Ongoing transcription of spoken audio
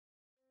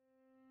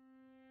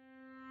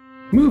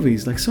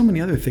Movies, like so many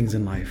other things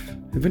in life,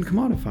 have been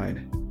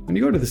commodified. When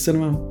you go to the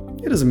cinema,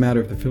 it doesn't matter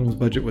if the film's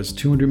budget was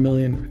 $200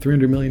 million or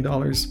 $300 million.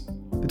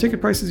 The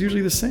ticket price is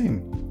usually the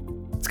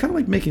same. It's kind of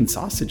like making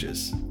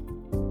sausages.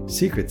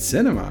 Secret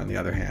cinema, on the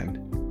other hand,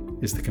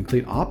 is the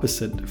complete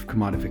opposite of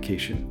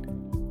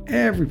commodification.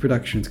 Every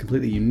production is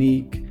completely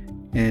unique,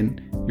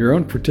 and your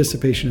own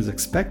participation as a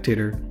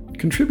spectator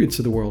contributes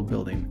to the world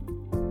building.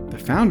 The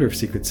founder of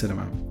Secret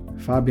Cinema,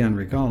 Fabien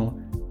Riggall,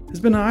 has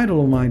been an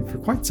idol of mine for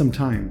quite some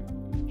time.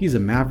 He's a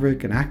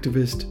maverick, an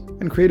activist,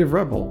 and creative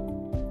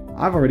rebel.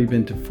 I've already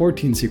been to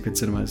 14 secret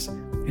cinemas,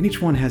 and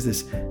each one has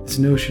this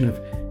notion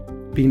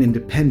of being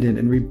independent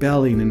and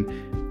rebelling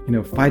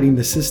and, fighting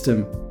the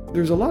system.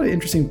 There's a lot of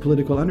interesting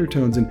political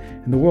undertones, and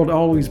the world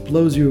always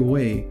blows you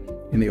away.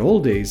 In the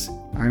old days,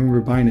 I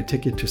remember buying a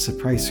ticket to a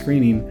surprise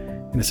screening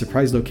in a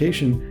surprise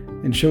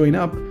location and showing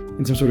up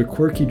in some sort of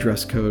quirky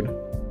dress code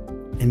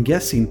and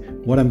guessing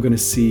what I'm going to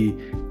see,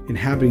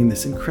 inhabiting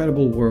this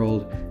incredible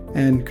world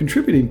and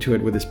contributing to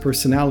it with this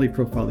personality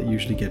profile that you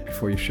usually get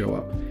before you show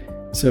up.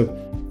 So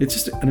it's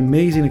just an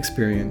amazing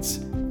experience.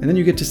 And then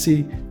you get to see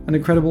an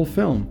incredible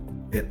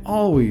film. It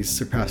always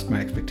surpassed my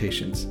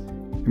expectations.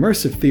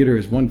 Immersive theater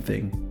is one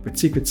thing, but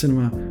secret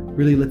cinema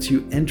really lets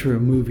you enter a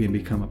movie and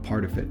become a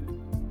part of it.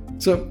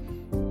 So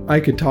I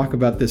could talk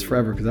about this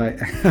forever because I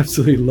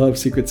absolutely love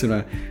secret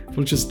cinema.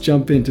 We'll just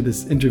jump into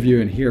this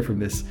interview and hear from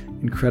this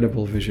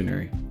incredible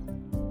visionary.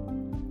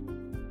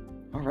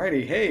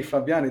 Alrighty, hey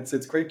Fabien,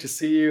 it's great to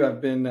see you.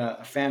 I've been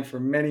a fan for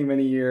many,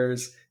 many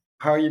years.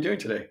 How are you doing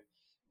today?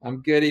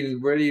 I'm good. It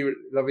was really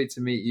lovely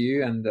to meet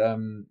you, and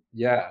I'm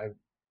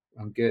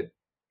good.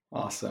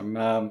 Awesome.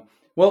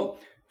 Well,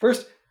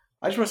 first,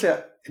 I just want to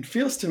say it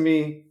feels to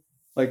me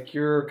like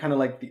you're kind of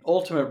like the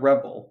ultimate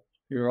rebel.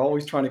 You're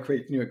always trying to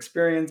create new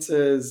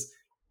experiences.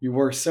 You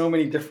wear so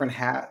many different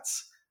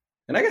hats,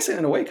 and I guess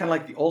in a way, kind of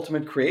like the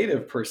ultimate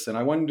creative person.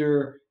 I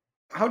wonder,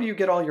 how do you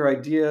get all your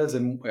ideas?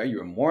 And are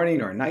you a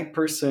morning or a night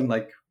person?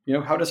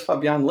 How does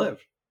Fabien live?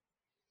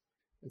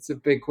 It's a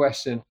big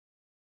question.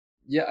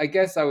 Yeah, I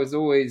guess I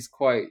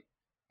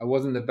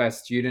wasn't the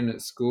best student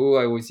at school.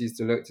 I always used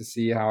to look to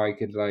see how I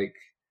could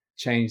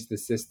change the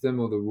system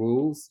or the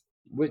rules,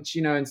 which,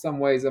 in some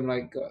ways I'm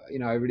like,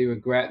 I really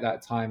regret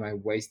that time I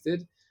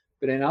wasted.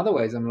 But in other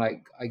ways, I'm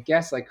like, I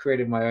guess I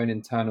created my own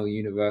internal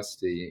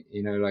university,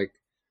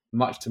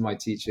 much to my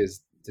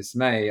teachers'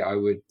 dismay, I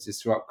would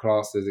disrupt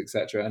classes,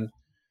 etc. And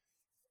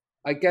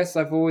I guess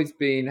I've always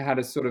had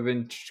a sort of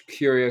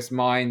curious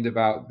mind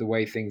about the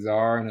way things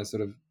are, and a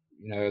sort of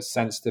a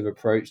sensitive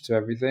approach to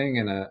everything,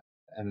 and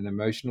an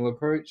emotional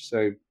approach.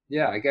 So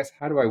yeah, I guess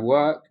how do I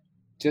work?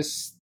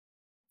 Just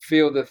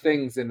feel the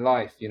things in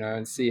life,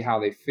 and see how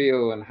they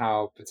feel, and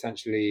how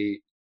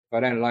potentially if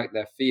I don't like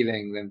their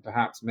feeling, then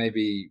perhaps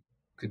maybe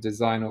could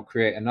design or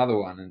create another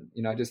one,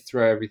 and just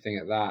throw everything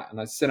at that.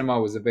 And cinema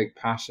was a big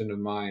passion of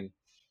mine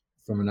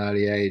from an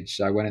early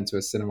age. I went into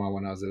a cinema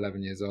when I was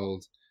 11 years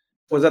old.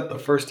 Was that the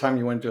first time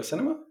you went to a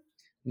cinema?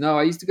 No,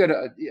 I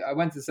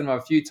went to the cinema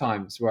a few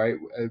times, right,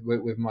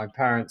 with my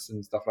parents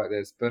and stuff like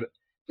this. But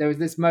there was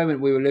this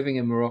moment, we were living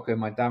in Morocco,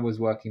 my dad was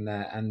working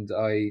there, and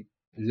I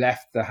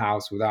left the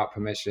house without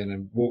permission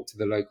and walked to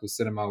the local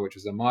cinema, which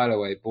was a mile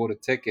away, bought a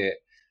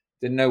ticket,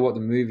 didn't know what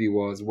the movie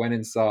was, went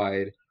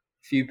inside.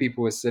 Few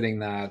people were sitting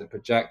there, the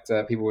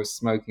projector, people were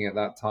smoking at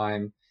that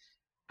time.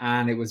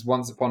 And it was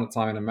Once Upon a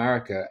Time in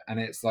America. And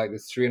it's like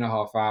this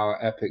 3.5 hour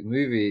epic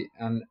movie.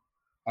 And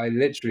I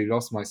literally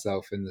lost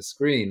myself in the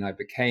screen. I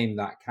became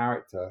that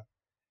character.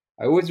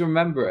 I always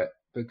remember it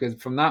because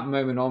from that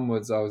moment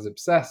onwards, I was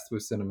obsessed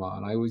with cinema.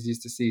 And I always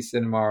used to see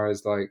cinema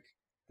as like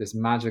this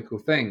magical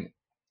thing.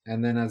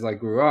 And then as I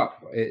grew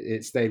up,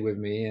 it stayed with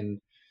me. And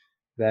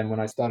then when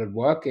I started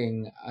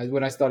working,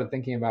 when I started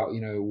thinking about,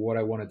 what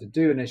I wanted to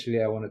do,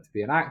 initially I wanted to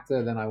be an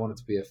actor. Then I wanted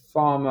to be a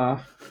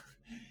farmer.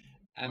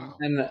 And Wow.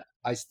 then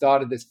I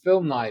started this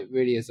film night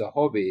really as a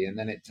hobby. And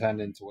then it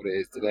turned into what it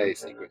is today,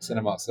 Secret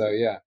Cinema. So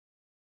yeah.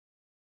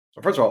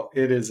 Well, first of all,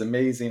 it is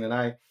amazing, and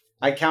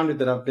I counted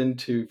that I've been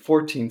to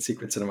 14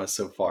 secret cinemas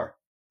so far.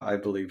 I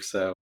believe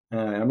so,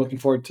 and I'm looking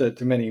forward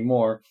to many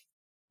more.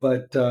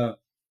 But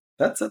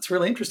that's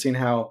really interesting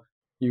how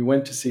you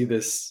went to see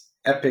this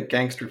epic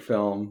gangster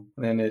film,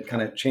 and it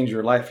kind of changed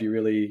your life.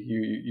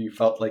 You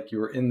felt like you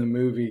were in the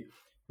movie.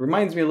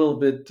 Reminds me a little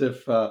bit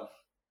of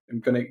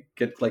I'm going to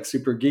get like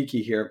super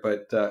geeky here,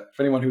 but if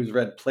anyone who's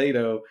read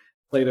Plato,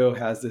 Plato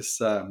has this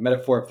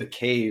metaphor of the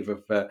cave,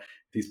 of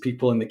these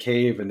people in the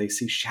cave, and they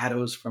see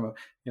shadows from,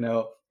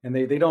 and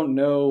they don't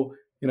know,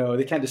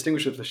 they can't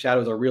distinguish if the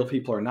shadows are real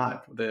people or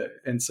not.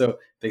 And so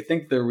they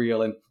think they're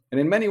real. And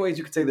in many ways,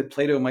 you could say that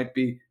Plato might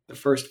be the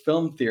first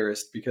film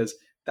theorist, because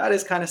that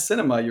is kind of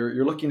cinema.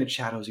 You're looking at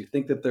shadows. You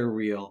think that they're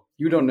real.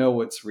 You don't know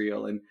what's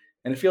real. And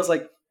it feels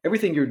like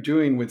everything you're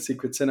doing with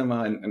secret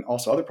cinema and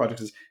also other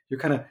projects is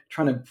you're kind of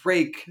trying to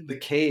break the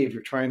cave.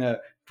 You're trying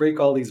to break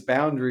all these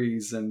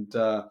boundaries and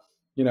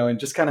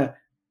just kind of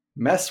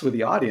mess with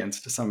the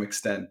audience to some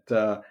extent.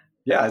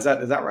 Yeah, is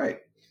that right?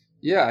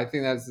 Yeah, I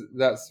think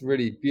that's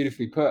really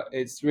beautifully put.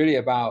 It's really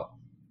about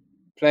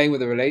playing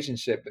with the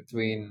relationship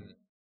between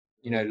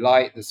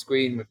light, the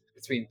screen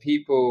between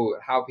people,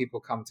 how people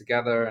come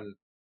together and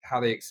how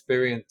they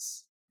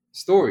experience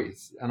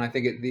stories. And I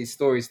think these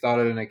stories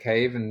started in a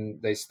cave,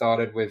 and they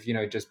started with,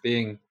 just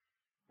being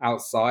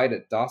outside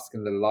at dusk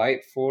and the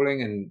light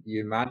falling, and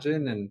you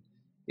imagine, and,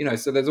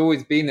 so there's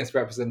always been this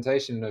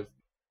representation of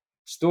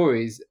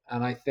stories.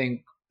 And I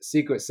think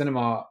secret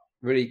cinema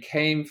really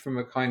came from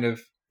a kind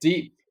of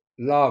deep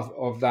love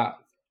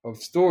of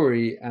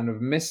story and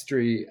of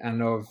mystery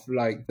and of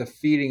like the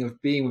feeling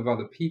of being with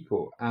other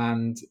people.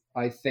 And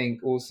I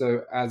think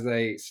also as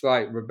a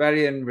slight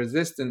rebellion,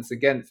 resistance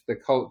against the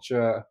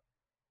culture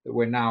that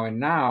we're now in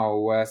now,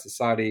 where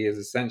society is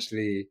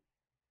essentially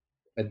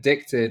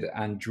addicted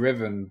and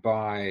driven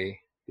by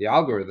the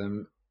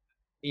algorithm,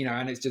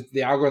 and it's just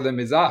the algorithm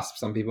is us,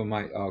 some people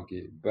might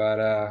argue,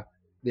 but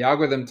the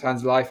algorithm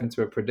turns life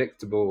into a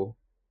predictable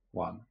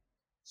one.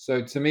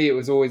 So to me, it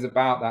was always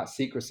about that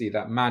secrecy,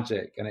 that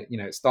magic. And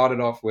it started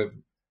off with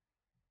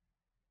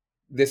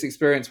this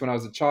experience when I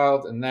was a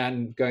child, and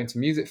then going to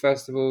music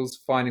festivals,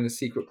 finding the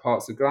secret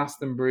parts of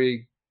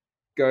Glastonbury,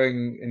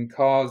 going in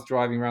cars,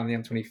 driving around the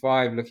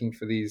M25, looking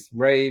for these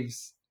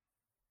raves,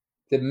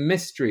 the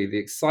mystery, the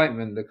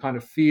excitement, the kind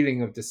of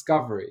feeling of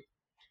discovery.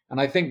 And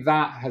I think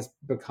that has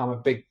become a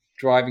big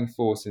driving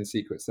force in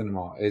secret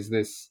cinema, is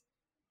this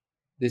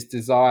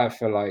desire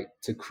for like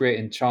to create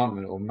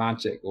enchantment or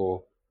magic,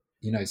 or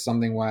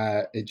something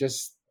where it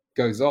just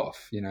goes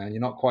off, and you're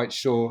not quite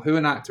sure who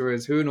an actor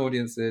is, who an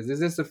audience is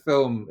this a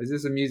film, is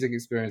this a music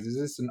experience, is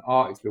this an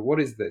art experience, what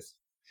is this,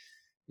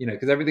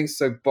 because everything's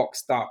so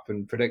boxed up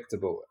and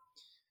predictable.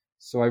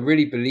 So I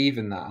really believe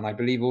in that, and I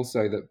believe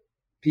also that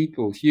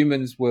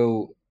humans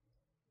will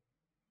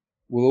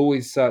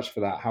always search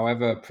for that,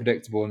 however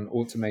predictable and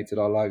automated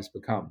our lives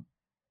become.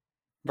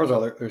 First of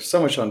all, there's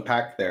so much to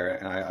unpack there,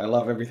 and I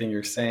love everything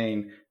you're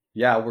saying.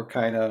 Yeah, we're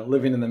kind of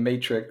living in the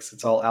matrix.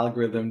 It's all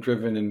algorithm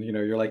driven, and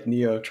you're like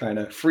Neo trying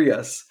to free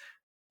us.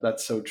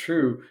 That's so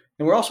true.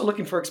 And we're also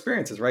looking for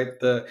experiences, right?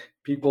 The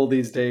people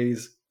these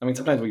days, I mean,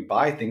 sometimes we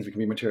buy things, we can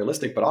be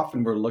materialistic, but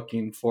often we're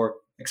looking for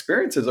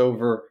experiences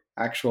over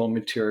actual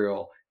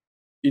material.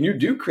 And you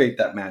do create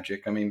that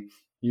magic. I mean,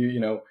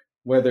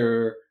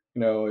 whether,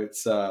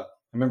 it's, I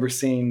remember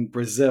seeing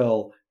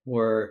Brazil,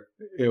 where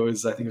I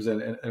think it was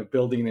a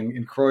building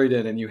in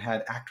Croydon, and you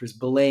had actors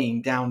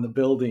belaying down the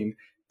building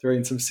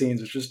during some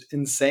scenes, which was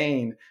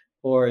insane.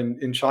 Or in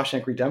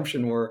Shawshank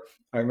Redemption, where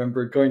I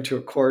remember going to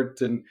a court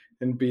and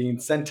being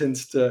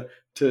sentenced to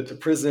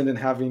prison, and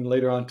having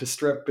later on to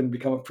strip and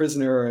become a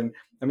prisoner. And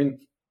I mean,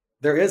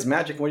 there is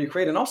magic in what you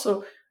create. And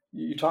also,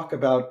 you talk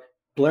about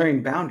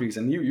blurring boundaries,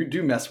 and you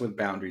do mess with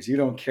boundaries. You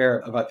don't care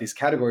about these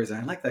categories.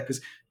 And I like that, because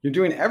you're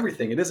doing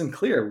everything. It isn't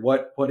clear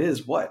what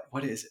is what.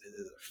 What is it?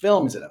 Is it a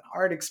film? Is it an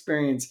art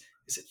experience?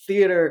 Is it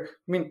theater?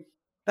 I mean,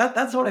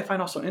 that's what I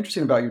find also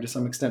interesting about you to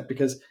some extent,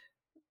 because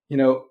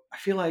I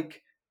feel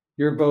like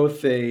you're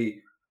both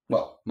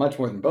much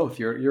more than both.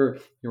 You're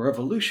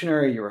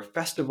revolutionary. You're a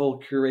festival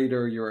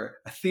curator. You're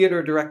a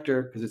theater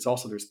director, because it's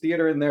also, there's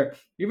theater in there.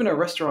 Even a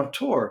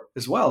restaurateur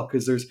as well,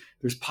 because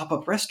there's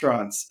pop-up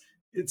restaurants.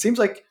 It seems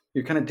like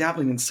you're kind of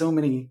dabbling in so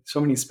many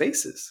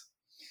spaces.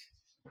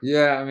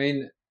 Yeah, I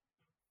mean,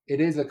 it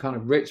is a kind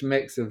of rich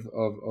mix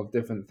of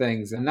different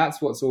things, and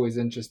that's what's always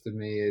interested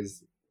me,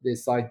 is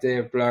this idea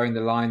of blurring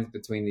the lines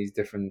between these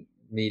different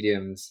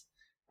mediums.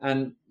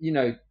 And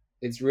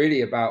it's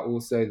really about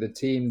also the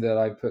team that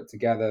I put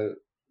together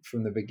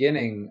from the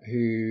beginning,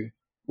 who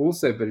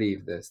also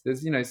believe this.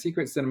 There's,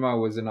 secret cinema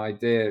was an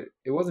idea.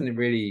 It wasn't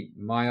really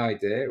my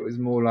idea. It was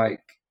more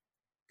like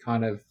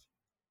kind of,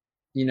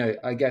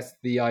 I guess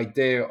the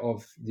idea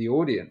of the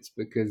audience,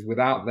 because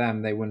without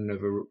them, they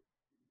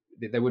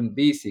wouldn't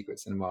be secret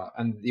cinema.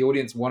 And the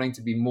audience wanting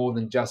to be more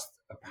than just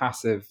a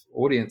passive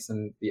audience,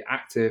 and be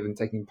active and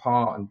taking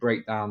part and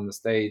break down the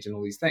stage and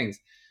all these things.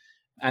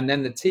 And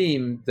then the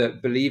team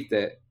that believed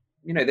it,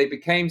 they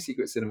became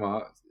secret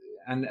cinema,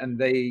 and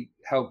they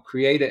helped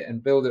create it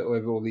and build it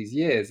over all these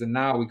years. And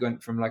now we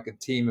went from like a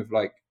team of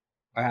like,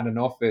 I had an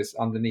office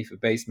underneath a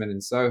basement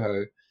in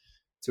Soho,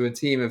 to a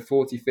team of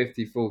 40,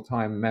 50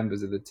 full-time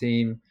members of the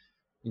team.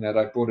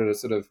 I brought it a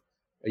sort of,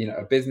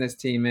 a business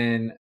team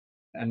in,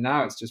 and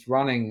now it's just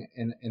running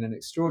in an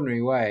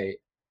extraordinary way.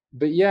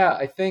 But yeah,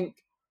 I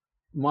think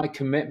my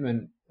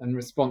commitment and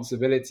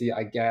responsibility,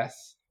 I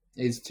guess,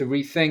 is to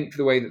rethink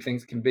the way that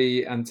things can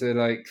be, and to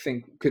like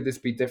think, could this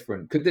be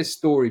different? Could this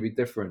story be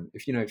different?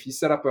 If you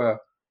set up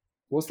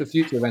what's the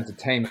future of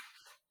entertainment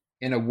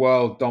in a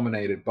world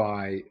dominated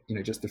by,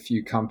 just a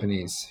few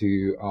companies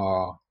who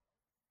are,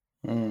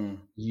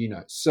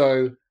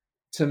 so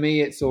to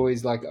me, it's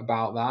always like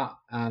about that.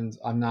 And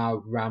I'm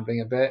now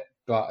rambling a bit,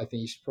 but I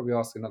think you should probably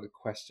ask another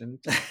question.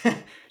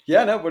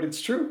 Yeah, no, but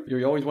it's true.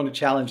 You always want to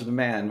challenge the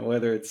man,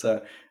 whether it's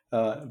the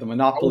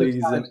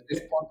monopolies. And this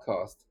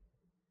podcast.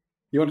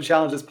 You want to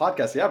challenge this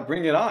podcast? Yeah,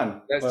 bring it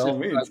on. Let's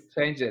just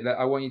change it.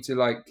 I want you to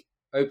like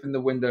open the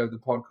window of the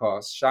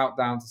podcast, shout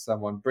down to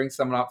someone, bring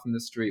someone up from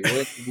the street.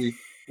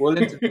 We'll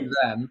interview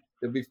them.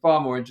 It'll be far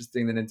more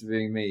interesting than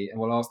interviewing me. And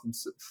we'll ask them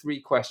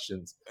 3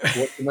 questions.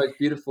 What's the most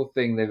beautiful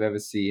thing they've ever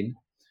seen?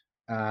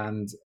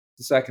 And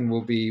the second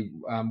will be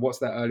what's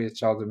their earliest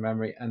childhood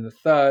memory, and the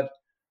third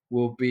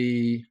will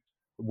be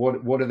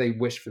what do they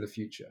wish for the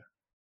future.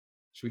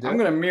 Should we do I'm it?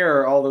 going to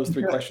mirror all those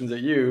three questions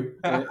at you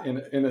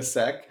in a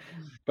sec,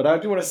 but I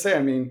do want to say,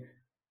 I mean,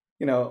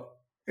 you know,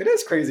 it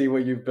is crazy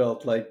what you've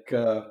built. Like,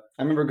 I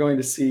remember going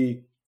to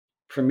see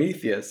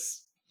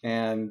Prometheus,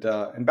 and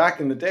back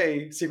in the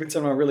day, secret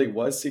cinema really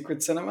was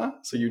secret cinema.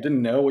 So you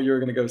didn't know what you were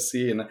going to go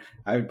see, and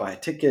I would buy a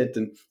ticket,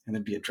 and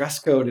there'd be a dress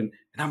code, and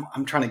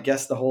I'm trying to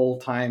guess the whole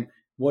time,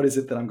 what is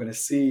it that I'm going to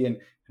see? And I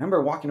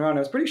remember walking around, I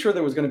was pretty sure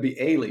there was going to be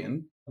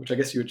Alien, which I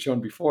guess you had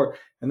shown before,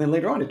 and then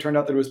later on, it turned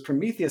out that it was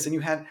Prometheus, and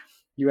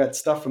you had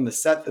stuff from the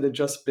set that had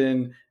just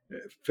been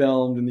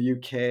filmed in the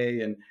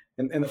UK, and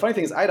the funny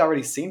thing is, I'd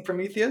already seen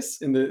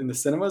Prometheus in the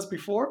cinemas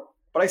before,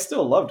 but I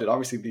still loved it.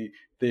 Obviously,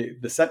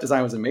 the set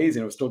design was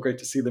amazing. It was still great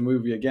to see the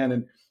movie again,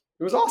 and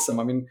it was awesome.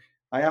 I mean,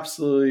 I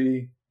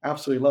absolutely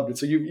loved it.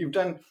 So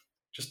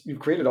you've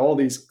created all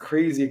these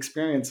crazy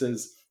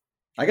experiences.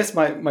 I guess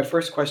my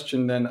first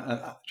question then,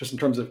 just in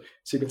terms of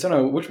secret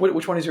cinema, which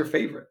one is your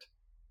favorite?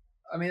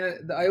 I mean,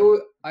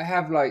 I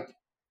have like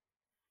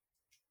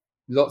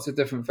lots of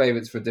different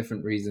favorites for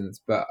different reasons,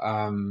 but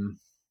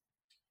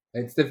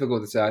it's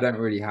difficult to say. I don't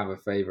really have a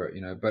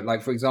favorite, But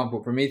like, for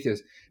example,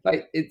 Prometheus,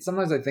 like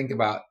sometimes I think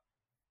about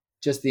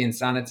just the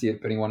insanity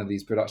of putting one of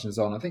these productions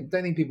on. Don't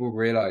think people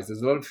realize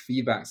there's a lot of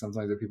feedback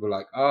sometimes where people are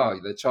like, oh,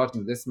 they're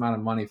charging this amount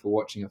of money for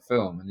watching a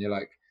film, and you're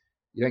like,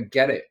 you don't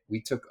get it.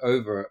 We took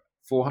over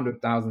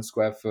 400,000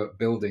 square foot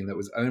building that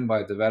was owned by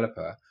a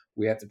developer.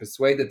 We had to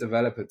persuade the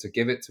developer to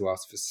give it to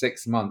us for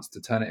 6 months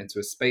to turn it into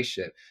a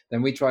spaceship.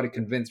 Then we tried to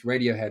convince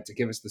Radiohead to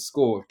give us the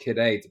score of Kid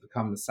A to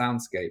become the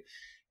soundscape.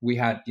 We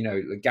had,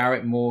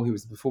 Garrett Moore, who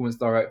was the performance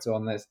director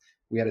on this.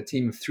 We had a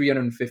team of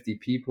 350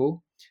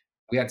 people.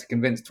 We had to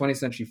convince 20th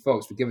Century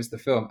Fox to give us the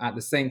film at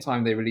the same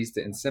time they released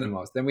it in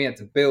cinemas. Then we had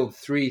to build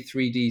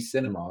 3D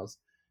cinemas.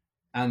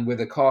 And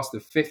with a cast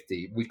of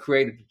 50, we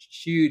created a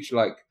huge,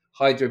 like,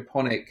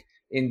 hydroponic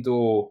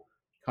indoor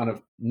kind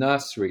of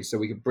nursery so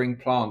we could bring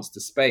plants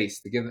to space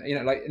to give, and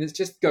it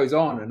just goes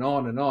on and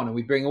on and on. And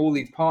we bring all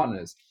these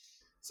partners.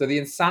 So the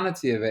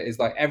insanity of it is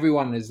like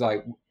everyone is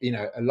like,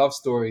 a love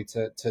story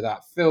to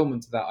that film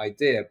and to that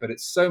idea, but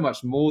it's so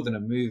much more than a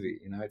movie.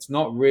 It's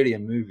not really a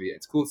movie.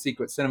 It's called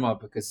secret cinema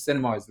because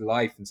cinema is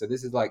life. And so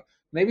this is like,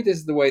 maybe this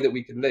is the way that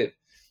we could live.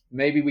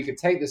 Maybe we could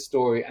take this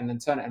story and then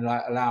turn it and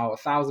allow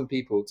 1,000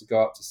 people to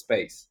go up to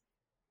space.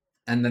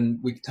 And then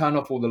we could turn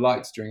off all the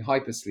lights during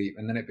hypersleep.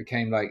 And then it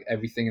became like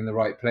Everything in the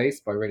Right Place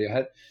by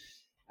Radiohead.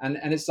 And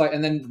it's like,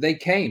 and then they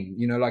came,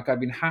 like I've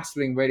been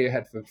hassling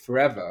Radiohead for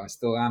forever. I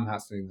still am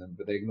hassling them,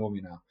 but they ignore me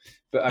now.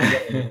 But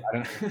I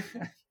don't.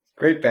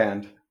 Great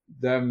band.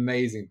 They're an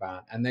amazing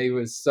band. And they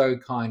were so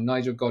kind.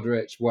 Nigel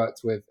Godrich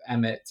worked with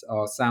Emmett,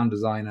 our sound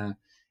designer.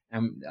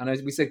 And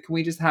we said, can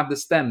we just have the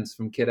stems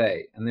from Kid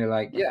A? And they're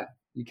like, yeah,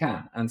 you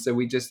can. And so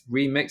we just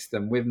remixed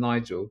them with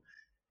Nigel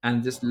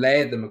and just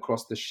layered them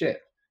across the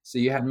ship. So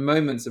you had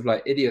moments of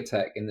like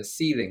Idiotech in the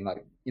ceiling.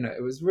 Like,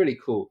 it was really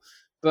cool.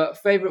 But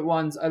favorite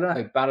ones, I don't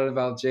know. Battle of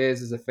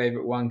Algiers is a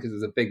favorite one because it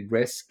was a big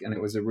risk, and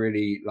it was a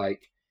really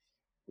like,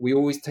 we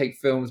always take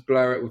films,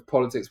 blur it with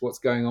politics, what's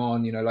going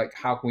on. Like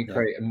how can we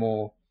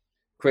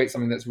create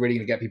something that's really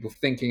going to get people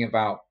thinking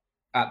about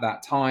at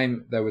that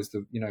time. There was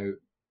the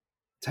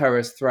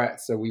terrorist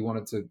threat, so we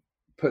wanted to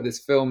put this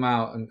film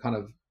out and kind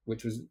of,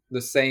 which was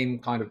the same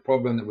kind of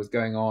problem that was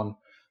going on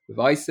with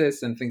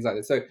ISIS and things like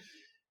that. So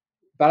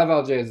Battle of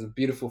Algiers is a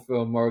beautiful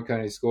film,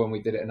 Morricone score, and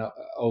we did it in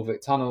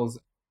Olvik tunnels.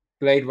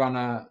 Blade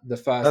Runner, the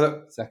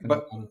first, second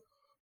one.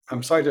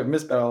 I'm sorry to have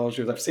missed Battle of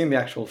Algiers. I've seen the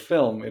actual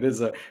film. It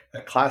is a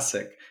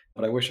classic,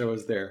 but I wish I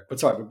was there.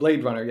 But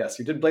Blade Runner, yes,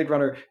 you did Blade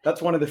Runner.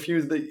 That's one of the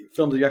few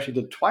films that you actually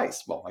did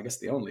twice. Well, I guess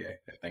the only, I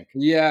think.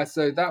 Yeah,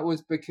 so that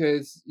was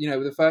because,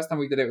 the first time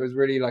we did it was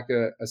really like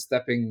a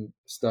stepping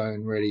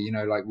stone, really.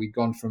 Like we'd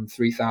gone from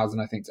 3,000,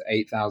 I think, to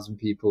 8,000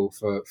 people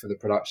for the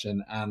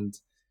production. And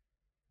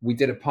we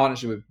did a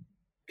partnership with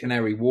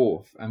Canary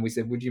Wharf, and we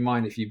said, would you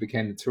mind if you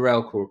became the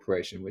Tyrrell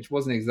Corporation, which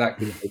wasn't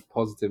exactly a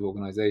positive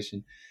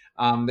organization.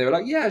 They were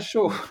like, yeah,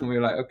 sure. And we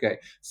were like, okay.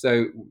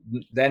 So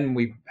then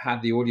we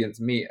had the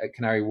audience meet at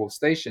Canary Wharf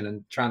Station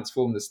and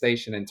transform the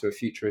station into a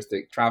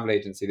futuristic travel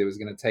agency that was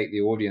going to take the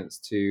audience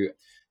to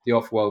the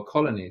off-world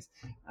colonies.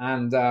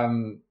 And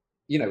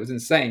it was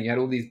insane. You had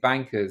all these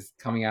bankers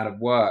coming out of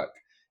work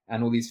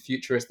and all these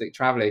futuristic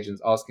travel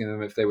agents asking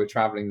them if they were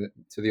traveling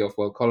to the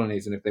off-world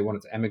colonies and if they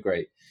wanted to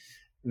emigrate.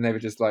 And they were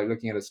just like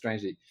looking at us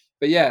strangely.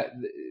 But yeah,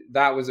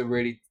 that was a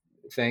really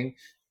thing.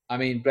 I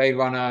mean, Blade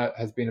Runner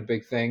has been a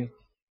big thing.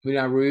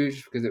 Moulin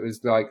Rouge, because it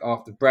was like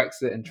after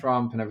Brexit and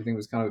Trump and everything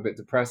was kind of a bit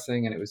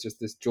depressing, and it was just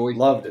this joy.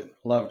 Loved it.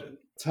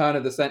 Turn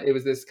of the century. It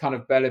was this kind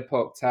of Belle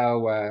Epoque tale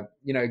where,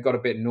 it got a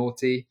bit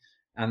naughty,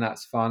 and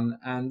that's fun.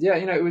 And yeah,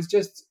 it was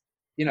just,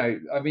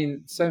 I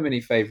mean, so many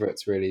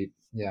favorites, really.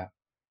 Yeah.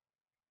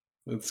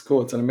 It's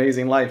cool. It's an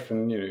amazing life,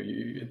 and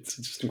it's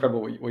just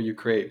incredible what you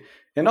create,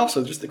 and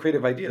also just the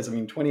creative ideas. I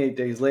mean, 28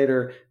 days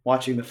later,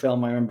 watching the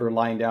film, I remember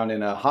lying down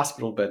in a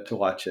hospital bed to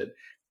watch it,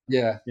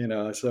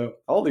 Yeah. So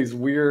all these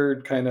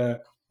weird kind of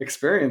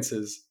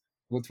experiences.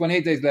 Well,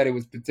 28 Days Later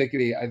was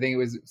particularly, I think it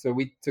was, so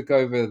we took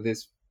over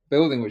this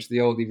building, which is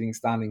the old Evening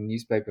Standing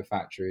newspaper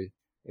factory.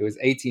 It was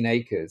 18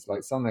 acres,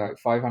 like something like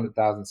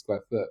 500,000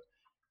 square foot.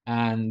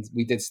 And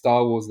we did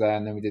Star Wars there,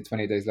 and then we did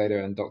 28 Days Later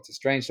and Doctor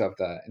Strangelove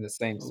there in the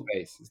same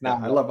space. It's now,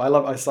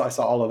 Yeah, I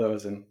saw all of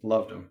those and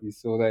loved them. you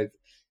saw those.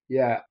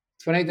 Yeah.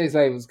 28 Days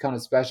Later was kind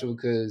of special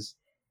because,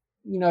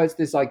 it's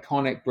this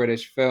iconic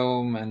British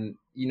film, and,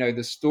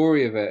 the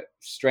story of it,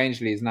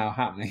 strangely, is now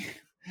happening.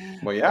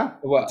 Well, yeah,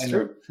 Well, that's I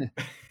know. true.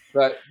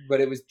 But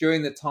it was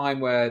during the time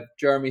where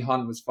Jeremy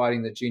Hunt was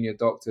fighting the junior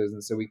doctors,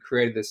 and so we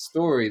created this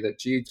story that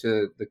due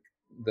to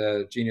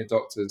the junior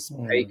doctors'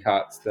 pay Mm.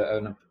 cuts,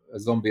 that a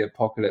zombie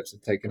apocalypse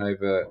had taken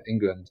over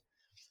England,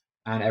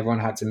 and everyone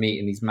had to meet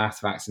in these mass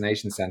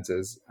vaccination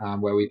centers,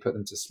 where we put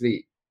them to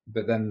sleep.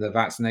 But then the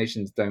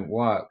vaccinations don't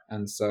work,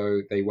 and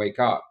so they wake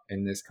up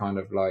in this kind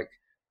of like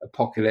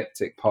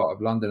apocalyptic part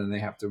of London, and they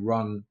have to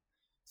run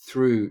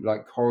through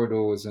like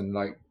corridors and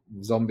like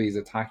zombies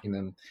attacking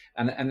them.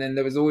 And then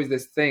there was always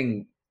this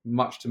thing,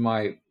 much to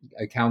my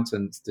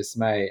accountant's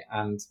dismay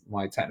and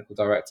my technical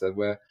director,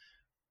 where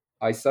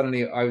I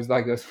was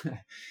like,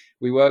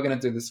 we were going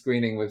to do the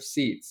screening with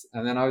seats,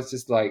 and then I was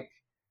just like,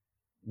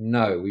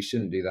 no, we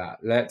shouldn't do that.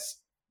 Let's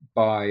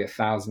buy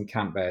 1,000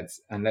 camp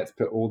beds and let's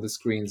put all the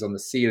screens on the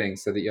ceiling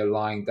so that you're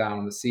lying down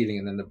on the ceiling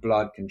and then the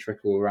blood can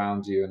trickle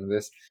around you and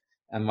this.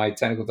 And my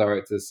technical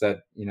director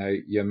said,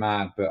 you're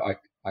mad, but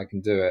I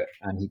can do it.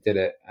 And he did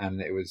it.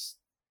 And it was,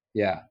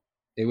 yeah,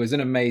 it was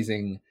an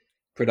amazing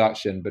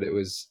production, but it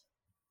was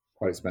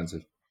quite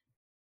expensive.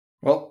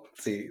 Well,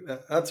 see,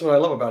 that's what I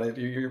love about it.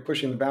 You're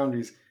pushing the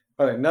boundaries.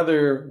 All right,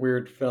 another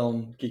weird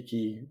film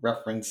geeky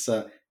reference.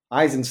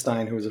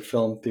 Eisenstein, who was a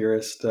film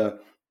theorist,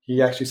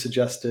 he actually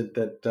suggested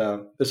that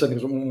there's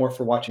something more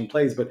for watching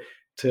plays, but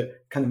to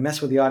kind of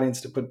mess with the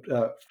audience, to put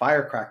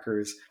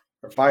firecrackers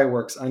or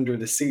fireworks under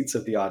the seats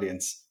of the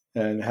audience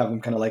and have them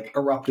kind of like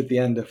erupt at the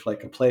end of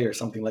like a play or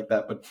something like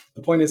that. But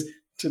the point is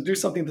to do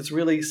something that's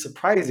really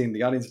surprising,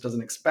 the audience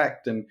doesn't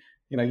expect, and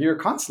you're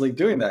constantly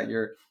doing that.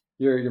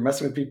 You're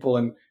messing with people,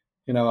 and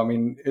I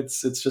mean,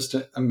 it's just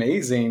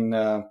amazing.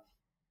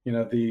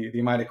 The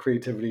amount of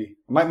creativity.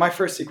 My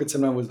first secret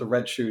cinema was the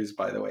Red Shoes,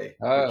 by the way,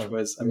 which Oh,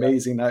 was yeah.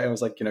 amazing. I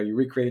was like, you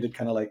recreated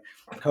kind of like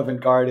Covent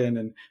Garden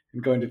and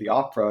going to the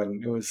opera,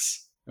 and it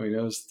was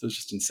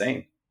just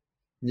insane.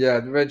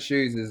 Yeah, The Red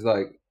Shoes is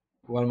like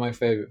one of my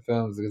favorite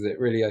films because it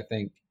really, I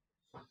think,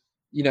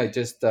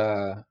 just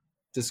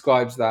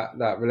describes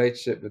that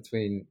relationship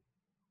between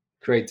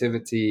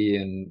creativity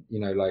and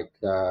like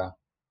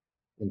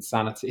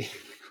insanity.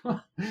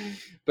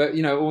 But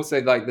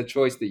also like the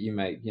choice that you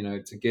make,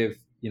 to give,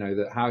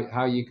 that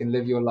how you can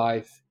live your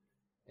life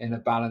in a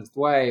balanced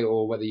way,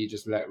 or whether you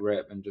just let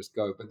rip and just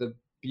go. But the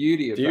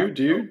beauty Do of that you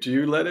do film, you do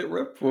you let it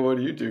rip? Or what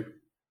do you do?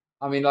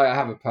 I mean, like, I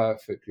have a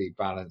perfectly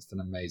balanced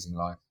and amazing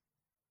life.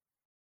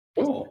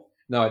 Cool.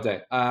 No, I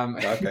don't.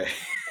 Okay.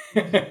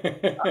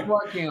 I'm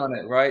working on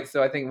it, right?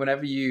 So I think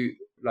whenever you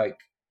like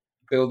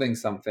building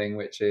something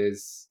which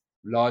is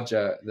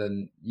larger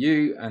than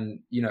you, and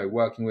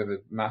working with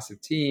a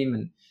massive team,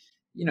 and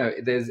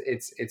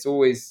it's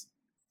always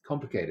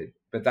complicated,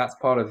 but that's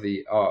part of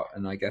the art,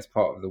 and I guess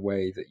part of the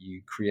way that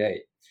you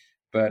create.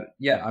 But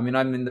yeah, I mean,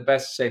 I'm in the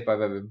best shape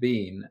I've ever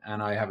been,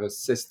 and I have a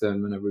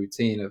system and a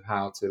routine of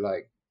how to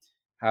like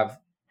have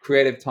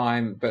creative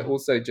time, but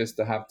also just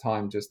to have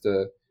time just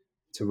to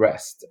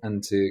rest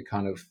and to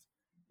kind of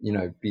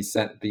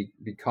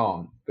be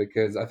calm.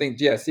 Because I think,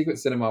 yeah, secret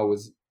cinema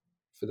was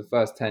for the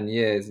first 10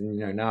 years, and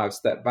now I've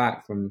stepped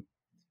back from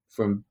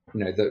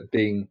the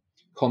being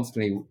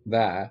constantly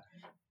there,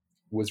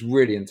 was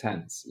really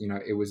intense.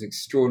 It was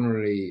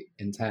extraordinarily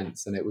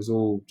intense, and it was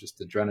all just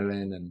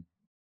adrenaline. And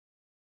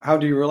How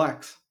do you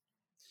relax?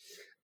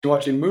 You're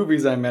watching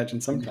movies, I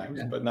imagine,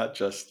 sometimes, but not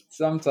just.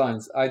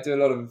 sometimes I do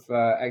a lot of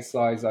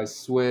exercise. I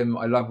swim.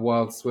 I love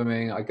wild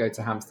swimming. I go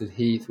to Hampstead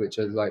Heath, which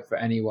is, like, for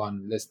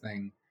anyone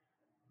listening,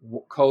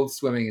 cold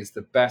swimming is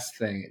the best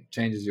thing. It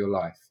changes your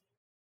life.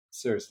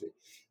 Seriously.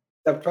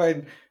 I've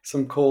tried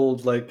some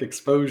cold like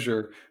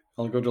exposure.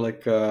 I'll go to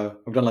like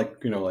I've done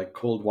like like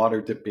cold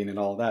water dipping and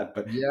all that,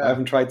 but I Yeah.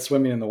 haven't tried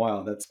swimming in the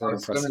wild. That's So very I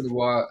swim in impressive. the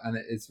wild, and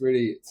it's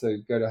really, so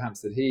go to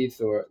Hampstead Heath,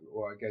 or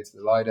I go to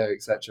the Lido,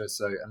 etc.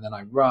 So, and then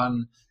I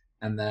run,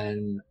 and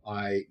then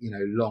I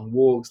long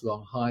walks,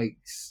 long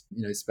hikes,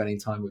 spending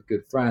time with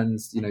good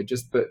friends,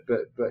 just but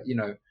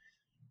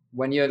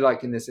when you're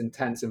like in this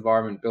intense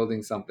environment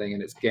building something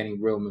and it's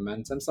gaining real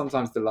momentum,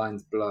 sometimes the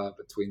lines blur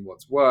between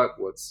what's work,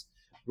 what's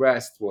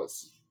rest,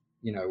 what's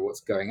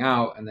going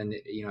out, and then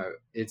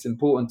it's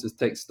important to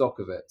take stock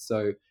of it.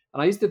 So,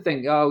 and I used to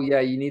think, oh yeah,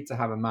 you need to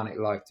have a manic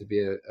life to be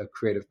a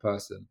creative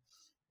person.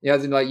 Yeah,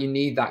 as in, like, you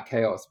need that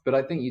chaos, but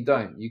I think you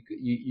don't.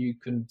 You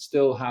can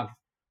still have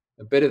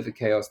a bit of the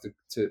chaos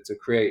to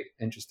create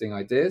interesting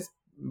ideas,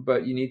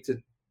 but you need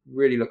to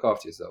really look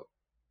after yourself.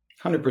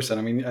 100%.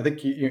 I mean, I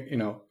think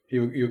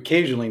you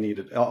occasionally need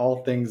it.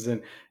 All things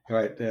in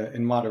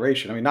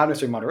moderation. I mean, not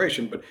necessarily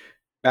moderation, but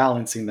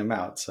balancing them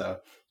out. So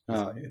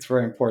It's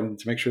very important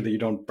to make sure that you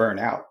don't burn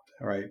out,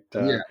 right?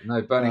 Yeah,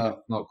 no, burning Uh,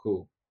 out's not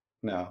cool.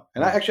 no.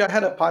 And No. I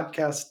had a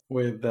podcast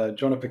with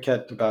Jonah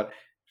Paquette about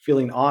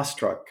feeling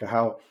awestruck,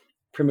 how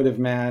primitive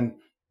man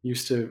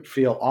used to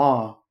feel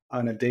awe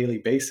on a daily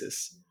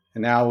basis.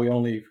 And now we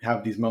only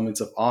have these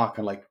moments of awe kind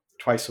of like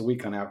twice a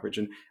week on average.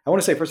 And I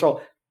want to say, first of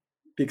all,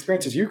 the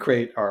experiences you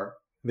create I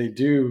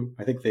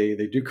think they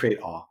do create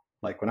awe.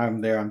 Like when I'm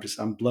there,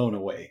 I'm blown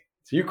away.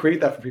 So you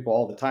create that for people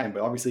all the time,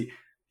 but obviously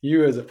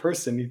you as a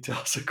person need to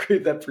also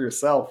create that for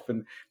yourself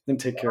and then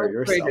take care I of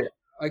create yourself. it.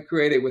 I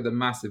create it with a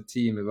massive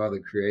team of other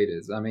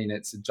creators. I mean,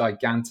 it's a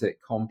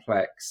gigantic,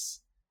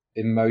 complex,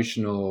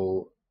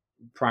 emotional,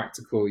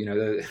 practical.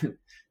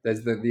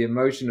 There's the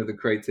emotion of the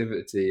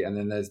creativity, and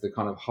then there's the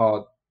kind of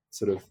hard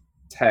sort of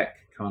tech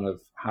kind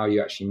of how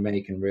you actually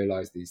make and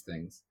realize these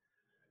things.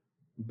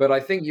 But I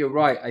think you're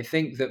right. I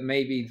think that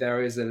maybe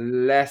there is a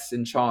less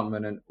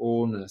enchantment and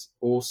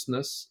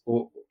awesomeness,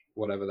 or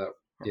whatever that,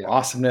 Or yeah,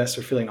 awesomeness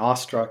or feeling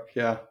awestruck.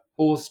 Yeah.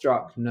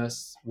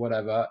 awestruckness,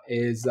 whatever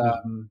is.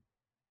 Yeah.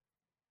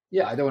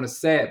 Yeah, I don't want to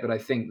say it, but I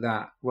think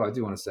that, well, I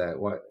do want to say it.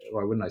 Why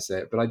wouldn't I say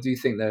it? But I do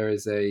think there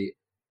is an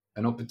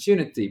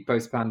opportunity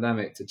post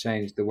pandemic to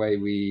change the way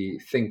we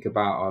think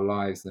about our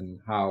lives and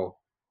how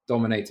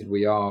dominated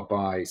we are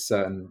by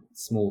certain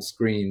small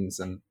screens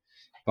and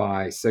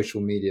by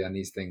social media and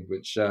these things,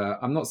 which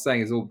I'm not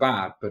saying is all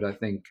bad, but I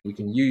think we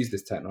can use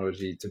this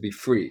technology to be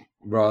free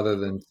rather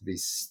than to be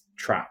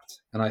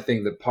trapped. And I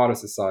think that part of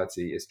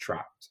society is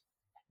trapped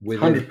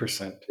within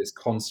 100%. this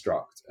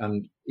construct.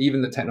 And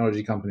even the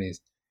technology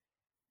companies,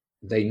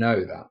 they know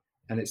that.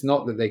 And it's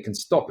not that they can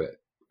stop it,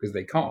 because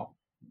they can't,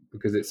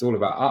 because it's all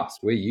about us.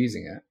 We're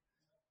using it,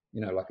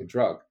 like a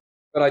drug.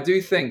 But I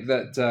do think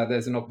that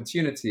there's an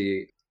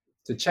opportunity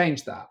to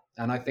change that.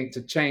 And I think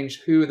to change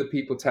who are the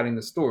people telling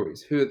the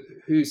stories,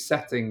 who's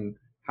setting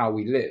how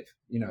we live.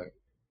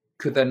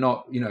 Could there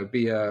not,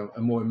 be a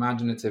more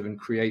imaginative and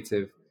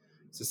creative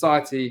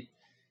society?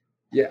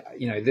 Yeah,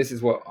 this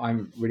is what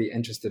I'm really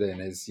interested in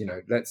is,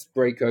 let's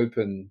break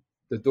open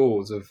the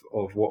doors of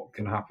what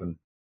can happen.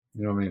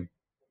 You know what I mean?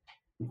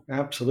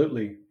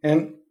 Absolutely.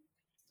 And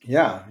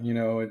yeah,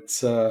 it's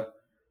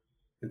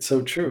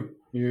so true.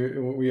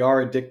 We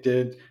are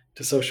addicted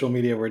to social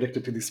media. We're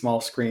addicted to these small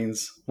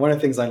screens. One of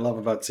the things I love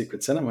about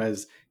Secret Cinema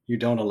is you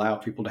don't allow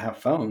people to have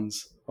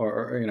phones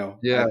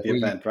Yeah, at the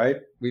event,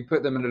 right? we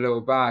put them in a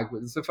little bag.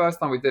 It's the first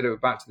time we did it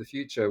with Back to the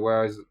Future,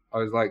 where I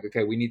was like,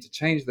 okay, we need to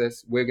change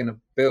this. We're going to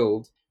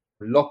build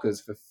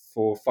lockers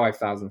for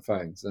 5,000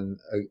 phones. And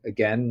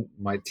again,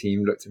 my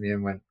team looked at me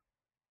and went,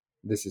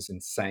 this is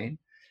insane.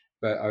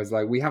 But I was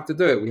like, we have to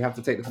do it. We have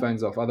to take the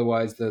phones off.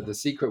 Otherwise, the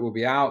secret will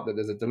be out that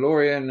there's a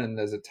DeLorean and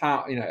there's a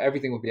town,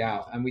 everything will be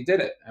out. And we did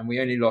it. And we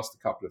only lost a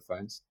couple of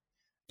phones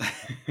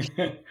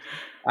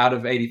out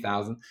of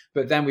 80,000.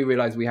 But then we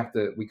realized we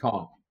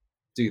can't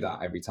do that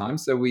every time.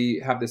 So we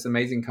have this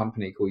amazing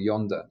company called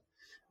Yonder.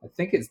 I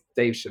think it's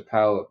Dave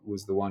Chappelle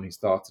was the one who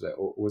started it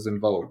or was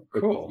involved.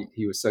 Cool.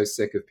 He was so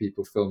sick of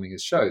people filming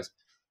his shows.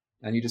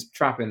 And you just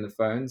trap in the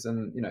phones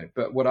and,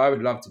 but what I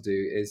would love to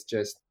do is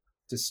just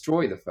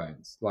destroy the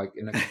phones, like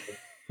in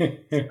a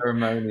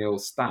ceremonial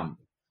stamp.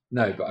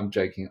 No, but I'm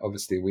joking.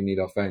 Obviously, we need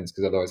our phones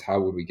because otherwise, how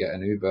would we get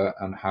an Uber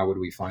and how would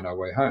we find our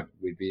way home?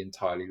 We'd be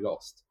entirely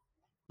lost.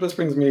 This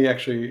brings me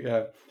actually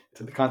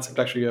to the concept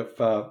actually of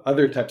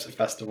other types of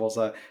festivals.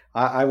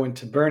 I went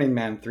to Burning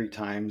Man 3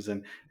 times,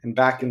 and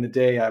back in the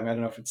day, I don't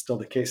know if it's still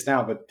the case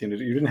now, but you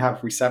didn't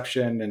have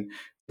reception and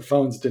the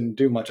phones didn't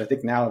do much. I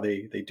think now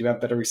they do have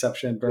better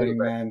reception. Burning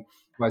Man,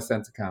 My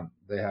center camp,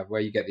 they have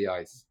where you get the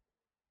ice.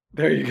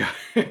 there you go,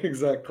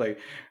 exactly.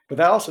 But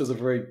that also is a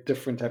very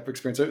different type of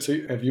experience.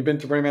 So have you been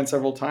to Burning Man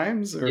several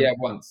times? Or? Yeah,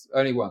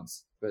 only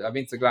once. But I've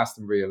been to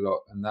Glastonbury a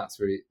lot, and that's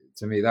really,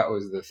 to me, that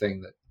was the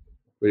thing that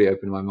really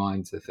opened my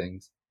mind to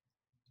things.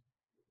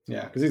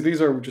 Yeah, because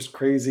these are just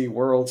crazy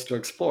worlds to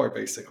explore,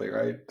 basically,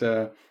 right?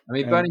 I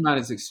mean, Burning Man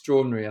is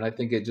extraordinary, and I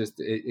think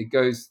it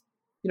goes,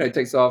 it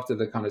takes after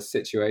the kind of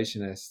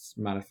situationist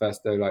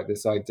manifesto, like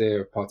this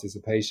idea of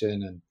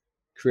participation and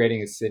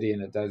creating a city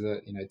in a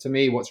desert. To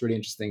me, what's really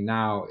interesting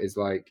now is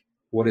like,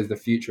 what is the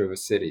future of a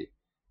city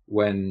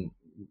when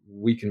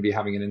we can be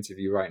having an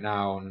interview right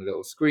now on a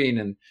little screen,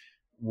 and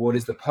what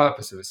is the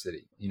purpose of a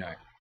city?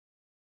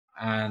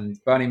 And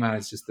Burning Man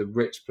is just a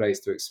rich place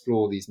to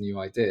explore these new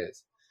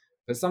ideas.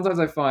 But sometimes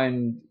I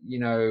find,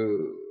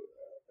 no,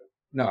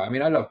 I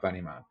mean, I love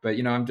Burning Man, but,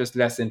 I'm just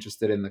less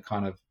interested in the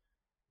kind of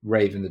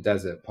rave in the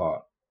desert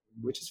part,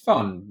 which is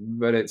fun,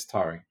 but it's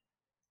tiring.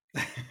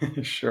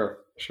 Sure.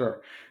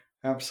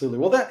 Absolutely.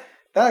 Well, that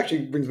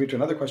actually brings me to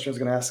another question I was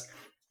going to ask.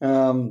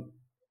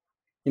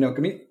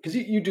 Because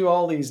you do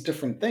all these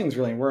different things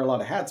really and wear a lot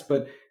of hats,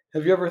 but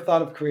have you ever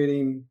thought of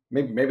creating,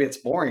 maybe it's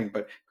boring,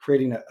 but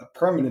creating a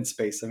permanent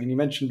space? I mean, you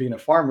mentioned being a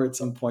farmer at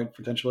some point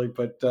potentially,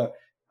 but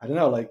I don't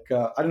know, I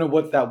don't know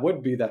what that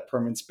would be, that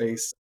permanent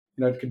space.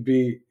 It could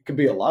be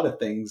a lot of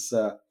things,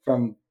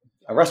 from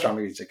a restaurant.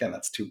 Maybe again,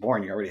 that's too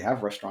boring. You already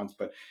have restaurants,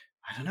 but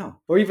I don't know.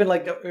 Or even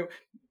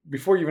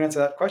before you even answer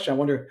that question, I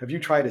wonder, have you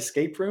tried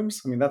escape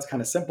rooms? I mean, that's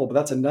kind of simple, but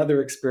that's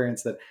another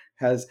experience that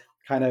has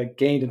kind of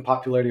gained in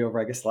popularity over,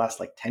 I guess, the last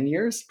like 10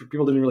 years.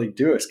 People didn't really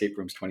do escape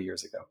rooms 20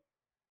 years ago.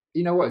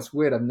 You know what? It's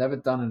weird. I've never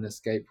done an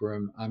escape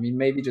room. I mean,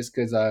 maybe just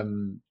because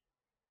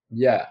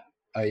yeah,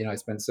 I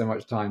spend so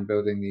much time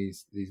building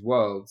these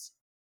worlds.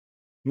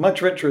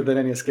 Much richer than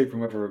any escape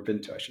room I've ever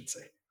been to, I should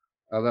say.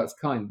 Oh, that's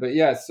kind. But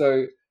yeah,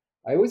 so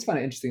I always find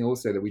it interesting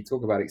also that we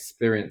talk about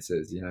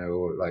experiences,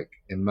 or like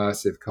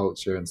immersive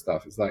culture and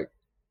stuff. It's like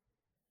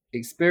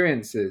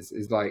experiences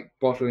is like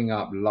bottling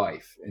up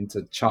life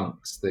into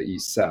chunks that you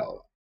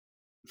sell.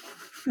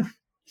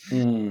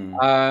 Mm.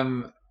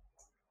 um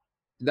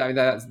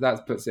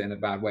that puts it in a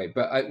bad way,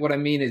 but what I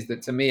mean is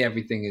that to me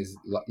everything is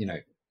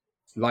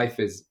life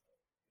is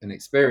an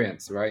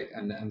experience, right?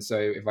 And so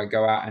if I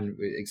go out and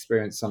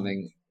experience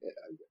something,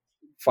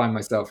 find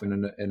myself in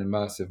an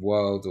immersive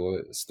world or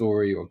a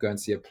story, or go and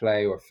see a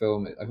play or a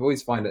film, I've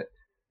always find it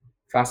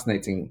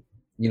fascinating,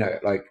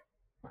 like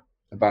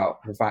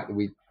about the fact that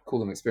we call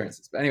them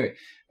experiences. But anyway,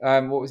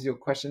 what was your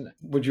question?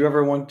 Would you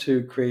ever want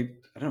to create,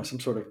 I don't know, some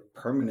sort of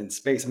permanent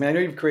space? I mean, I know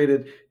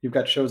you've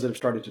got shows that have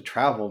started to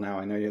travel now.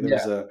 I know there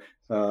Yeah, was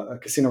a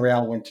Casino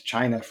Royale went to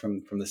China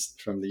from the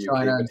UK,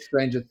 China but and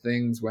Stranger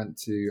Things went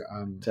to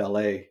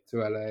LA. to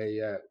LA.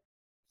 Yeah,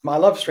 I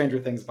love Stranger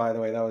Things, by the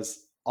way. That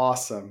was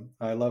awesome.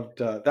 I loved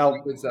it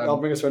was that'll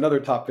bring us to another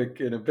topic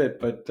in a bit,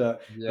 but the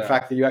yeah.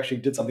 fact that you actually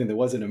did something that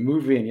wasn't a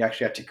movie and you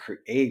actually had to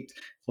create,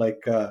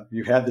 like,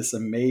 you had this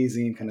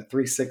amazing kind of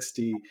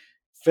 360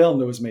 film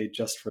that was made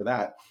just for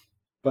that.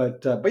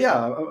 But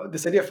yeah,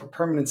 this idea for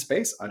permanent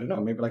space, I don't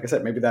know. Maybe, like I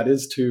said, maybe that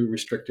is too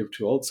restrictive,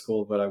 too old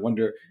school. But I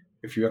wonder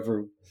if you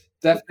ever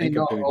would Definitely think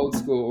of not doing. old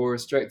school or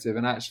restrictive,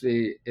 and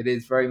actually, it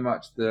is very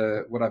much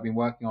the what I've been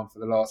working on for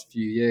the last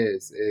few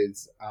years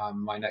is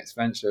my next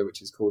venture,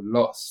 which is called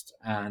Lost.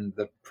 And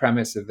the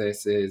premise of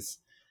this is,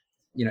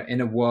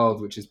 in a world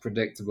which is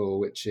predictable,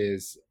 which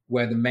is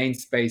where the main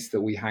space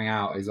that we hang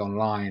out is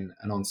online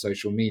and on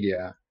social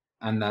media,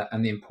 and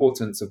the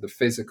importance of the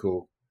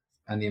physical,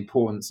 and the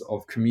importance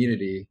of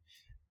community,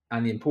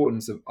 and the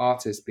importance of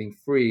artists being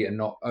free and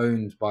not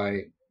owned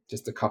by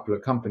just a couple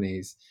of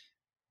companies.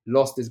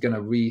 Lost is going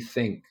to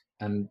rethink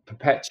and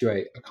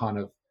perpetuate a kind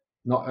of,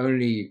 not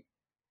only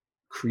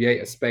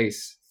create a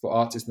space for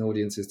artists and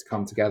audiences to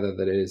come together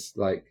that is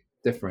like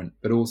different,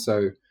 but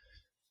also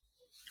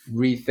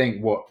rethink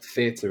what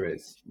theater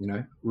is,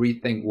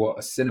 rethink what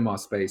a cinema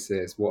space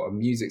is, what a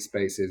music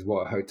space is,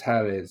 what a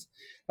hotel is.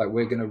 Like,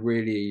 we're going to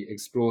really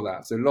explore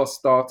that. So Lost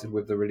started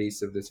with the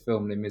release of this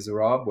film Les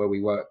Miserables, where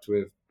we worked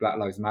with Black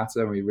Lives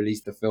Matter and we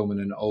released the film in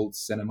an old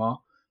cinema,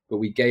 but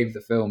we gave the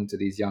film to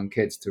these young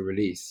kids to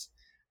release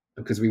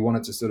because we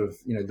wanted to sort of,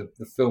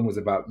 the film was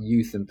about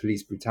youth and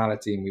police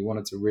brutality, and we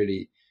wanted to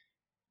really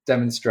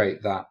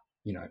demonstrate that,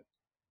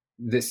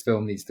 this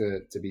film needs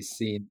to be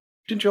seen.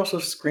 Didn't you also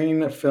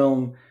screen a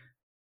film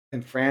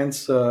in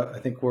France? I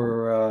think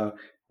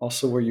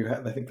also where you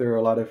had. I think there were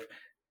a lot of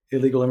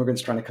illegal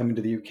immigrants trying to come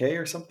into the UK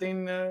or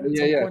something at Yeah,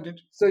 some yeah.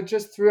 point. So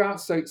just throughout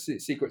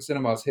Secret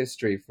Cinema's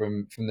history,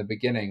 from the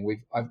beginning,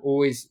 we've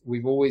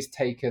always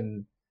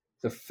taken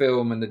the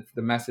film and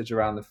the message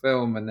around the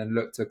film, and then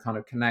looked to kind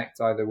of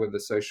connect either with a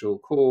social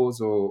cause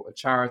or a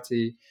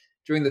charity.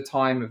 During the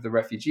time of the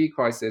refugee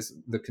crisis,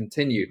 the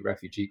continued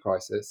refugee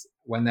crisis,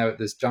 when they're at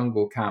this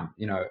jungle camp,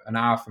 an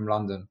hour from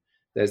London,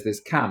 there's this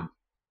camp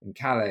in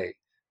Calais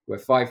where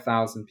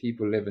 5,000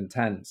 people live in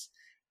tents.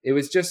 It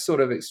was just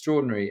sort of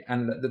extraordinary.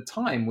 And at the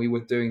time, we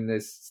were doing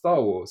this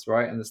Star Wars,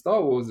 right? And the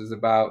Star Wars is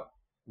about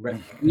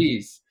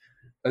refugees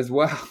as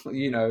well,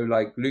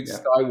 like Luke Yeah.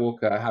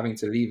 Skywalker having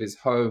to leave his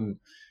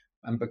home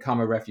and become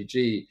a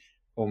refugee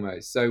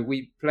almost. So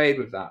we played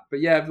with that.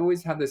 But yeah, I've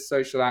always had this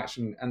social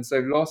action. And so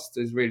Lost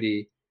is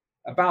really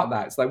about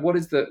that. It's like, what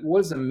is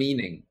the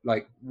meaning?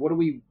 Like, what do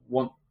we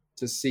want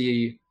to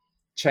see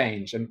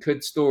change? And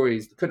could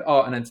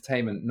art and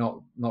entertainment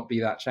not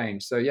be that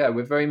change? So yeah,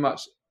 we're very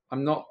much, I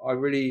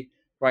really,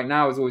 right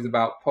now is always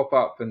about pop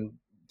up and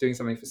doing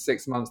something for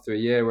 6 months to a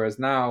year. Whereas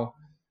now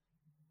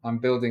I'm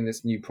building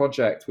this new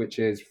project, which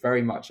is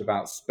very much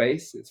about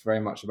space. It's very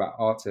much about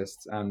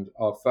artists, and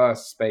our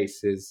first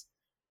space is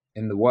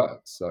in the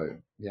works. So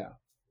yeah.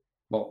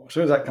 Well, as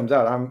soon as that comes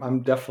out,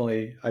 I'm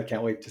definitely, I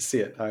can't wait to see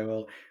it.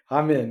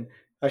 I'm in.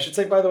 I should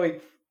say, by the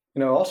way,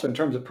 also in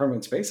terms of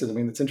permanent spaces, I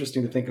mean, it's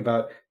interesting to think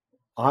about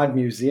odd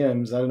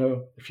museums. I don't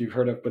know if you've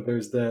heard of, but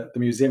there's the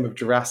Museum of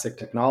Jurassic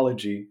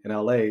Technology in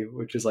LA,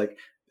 which is like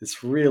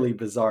this really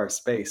bizarre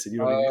space, and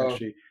you don't even Oh,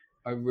 actually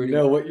I really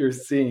know what you're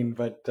seeing,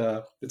 but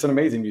it's an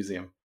amazing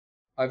museum.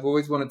 I've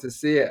always wanted to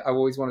see it. I've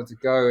always wanted to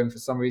go, and for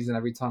some reason,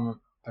 every time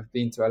I've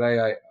been to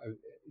LA, it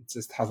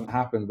just hasn't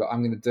happened. But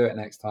I'm going to do it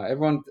next time.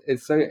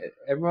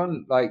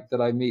 Everyone like that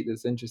I meet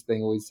that's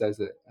interesting always says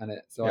it, and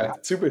Yeah,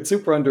 it's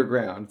super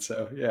underground.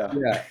 So yeah.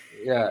 yeah,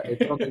 yeah.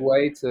 It's on the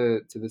way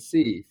to the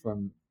sea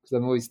because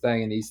I'm always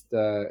staying in east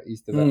of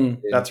LA.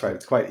 That's right.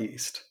 It's quite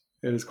east.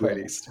 It is Yeah, quite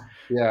east.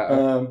 yeah. I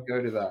Um,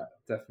 go to that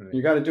definitely.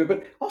 you got to do it,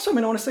 but also, I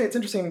mean, I want to say it's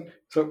interesting.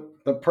 So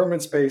the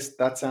permanent space,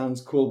 that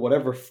sounds cool.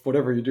 Whatever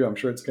you do, I'm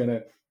sure it's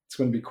gonna it's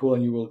going to be cool,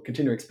 and you will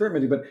continue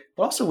experimenting. But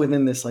also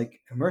within this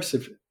like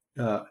immersive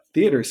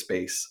theater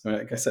space,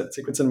 like I said,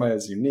 Secret Cinema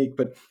is unique,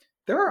 but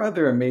there are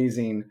other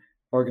amazing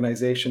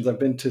organizations. I've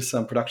been to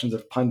some productions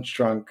of Punch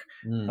Drunk,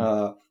 and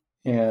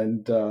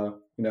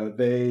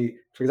they,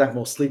 for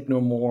example, Sleep No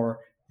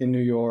More in New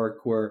York,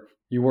 where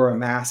you wear a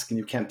mask and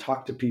you can't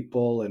talk to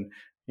people, and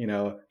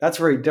that's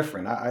very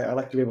different. I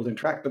like to be able to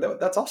interact, but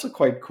that's also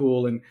quite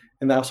cool. And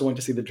I also went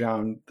to see the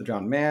Drowned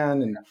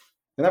Man, and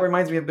that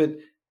reminds me a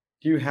bit.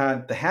 You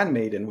had The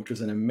Handmaiden, which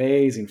was an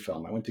amazing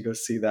film. I went to go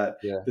see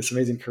that, this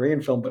amazing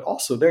Korean film, but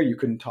also there you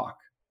couldn't talk.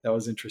 That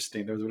was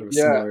interesting. There was a bit of a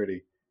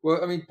similarity.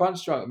 Well, I mean,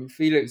 Punch Drunk, I mean,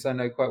 Felix I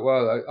know quite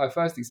well. I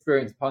first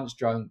experienced Punch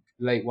Drunk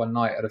late one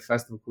night at a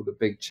festival called The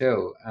Big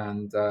Chill.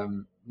 And,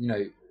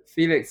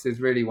 Felix is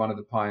really one of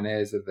the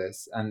pioneers of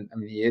this. And I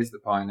mean, he is the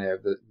pioneer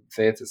of the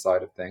theatre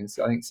side of things.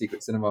 So I think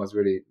Secret Cinema is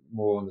really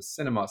more on the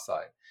cinema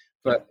side.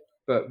 But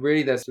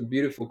really, there's some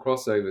beautiful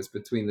crossovers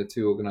between the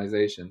two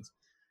organizations.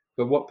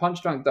 But what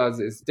Punch Drunk does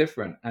is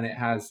different. And it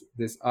has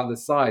this other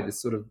side,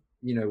 this sort of,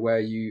 where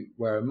you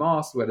wear a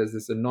mask, where there's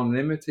this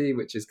anonymity,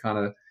 which is kind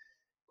of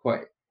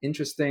quite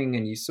interesting,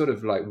 and you sort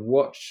of like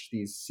watch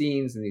these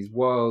scenes and these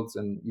worlds,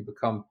 and you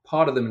become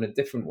part of them in a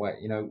different way.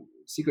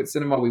 Secret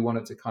Cinema, we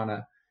wanted to kind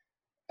of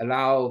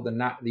allow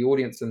the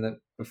audience and the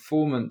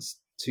performance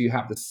to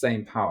have the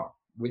same power,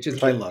 which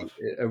is I love.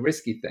 a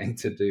risky thing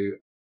to do,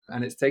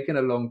 and it's taken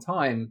a long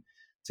time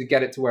to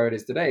get it to where it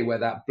is today, where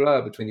that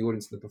blur between the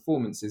audience and the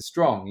performance is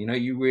strong.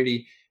 You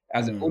really,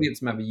 as an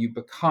audience member, you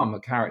become a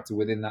character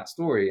within that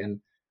story.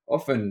 And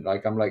often,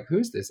 like, I'm like,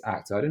 who's this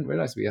actor? I didn't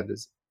realize we had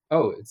this.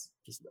 Oh, it's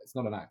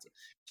not an actor.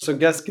 So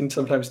guests can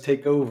sometimes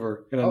take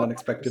over in an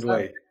unexpected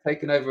way.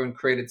 Taken over and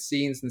created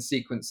scenes and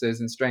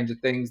sequences. And Stranger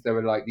Things, there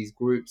were like these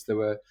groups. There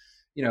were,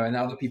 and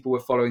other people were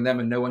following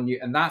them, and no one knew.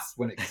 And that's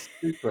when it's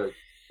super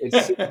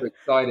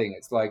exciting.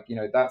 It's like,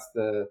 that's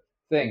the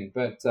thing.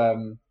 But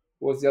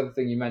what was the other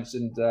thing you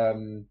mentioned?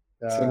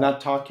 So not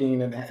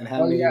talking and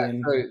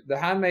Handmaiden. So the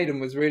Handmaiden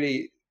was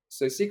really,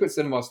 so Secret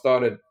Cinema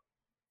started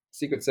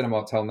Secret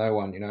Cinema Tell No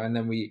One, and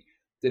then we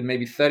did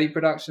maybe 30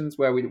 productions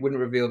where we wouldn't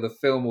reveal the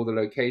film or the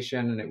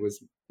location, and it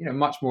was,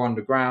 much more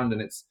underground.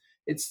 And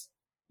it's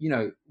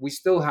we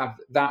still have,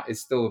 that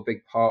is still a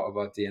big part of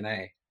our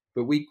DNA.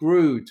 But we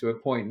grew to a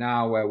point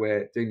now where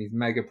we're doing these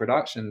mega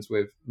productions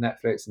with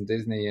Netflix and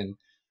Disney, and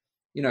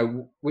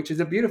which is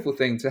a beautiful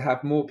thing to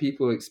have more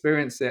people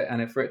experience it,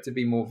 and for it to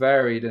be more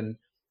varied.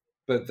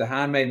 But The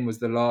Handmaiden was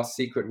the last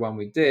Secret one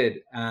we did,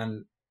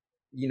 and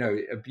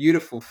a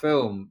beautiful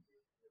film.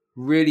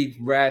 Really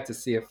rare to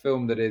see a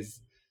film that is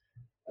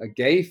a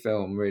gay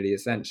film, really,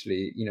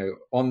 essentially,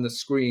 on the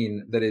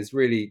screen, that is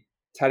really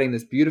telling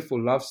this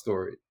beautiful love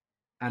story,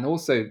 and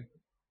also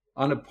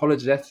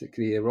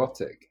unapologetically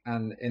erotic,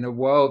 and in a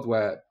world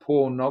where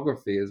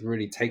pornography has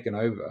really taken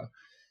over,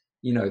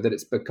 that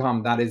it's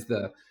become, that is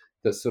the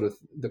sort of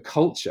the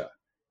culture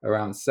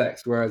around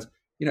sex, whereas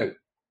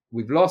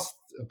we've lost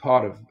a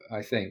part of,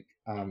 I think.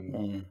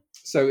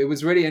 So it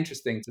was really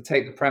interesting to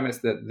take the premise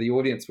that the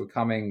audience were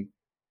coming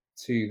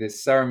to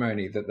this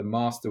ceremony that the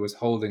master was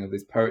holding of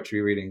these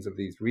poetry readings, of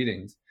these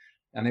readings,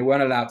 and they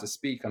weren't allowed to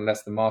speak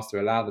unless the master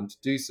allowed them to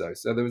do so.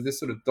 So there was this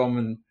sort of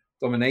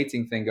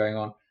dominating thing going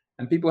on,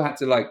 and people had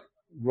to like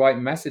write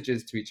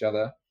messages to each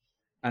other,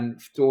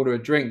 and to order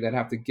a drink, they'd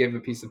have to give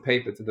a piece of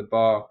paper to the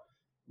bar.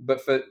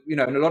 But for,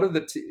 and a lot of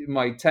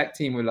my tech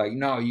team were like,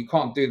 no, you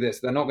can't do this.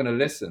 They're not going to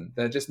listen.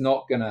 They're just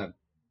not going to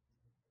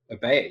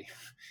obey.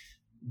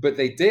 But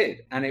they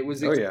did. And it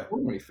was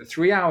extraordinary. For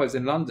 3 hours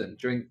in London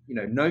during,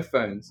 no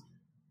phones,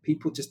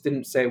 people just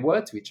didn't say a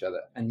word to each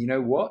other. And you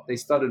know what? They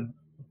started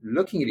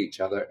looking at each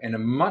other in a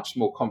much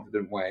more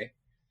confident way.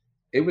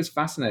 It was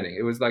fascinating.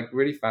 It was like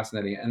really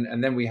fascinating.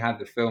 And then we had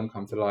the film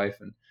come to life.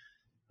 And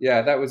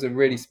yeah, that was a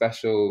really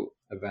special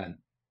event.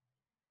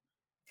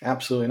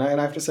 Absolutely. And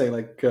I have to say,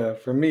 like,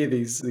 for me,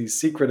 these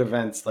secret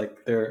events,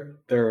 like they're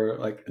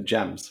like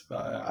gems.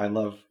 I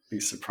love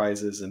these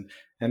surprises,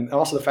 and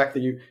also the fact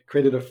that you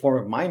created a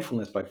form of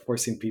mindfulness by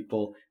forcing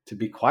people to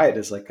be quiet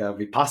is like a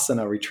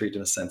vipassana retreat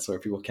in a sense, where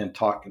people can't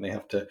talk and they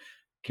have to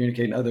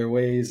communicate in other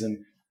ways.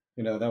 And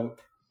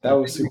that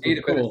was super need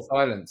a cool. bit of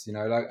silence,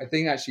 like I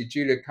think actually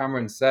Julia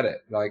Cameron said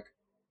it, like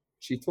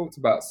she talked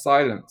about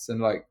silence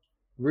and like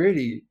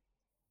really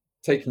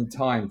taking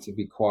time to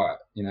be quiet,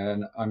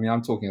 and I mean,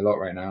 I'm talking a lot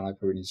right now and I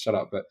probably need to shut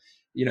up, but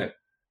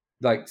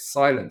like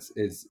silence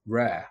is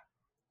rare,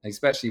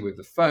 especially with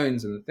the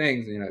phones and the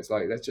things, it's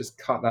like, let's just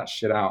cut that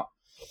shit out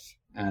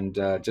and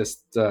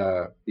just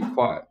be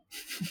quiet.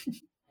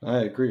 I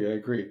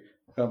agree.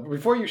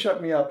 Before you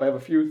shut me up, I have a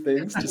few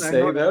things to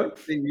say, though.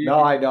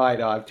 No, I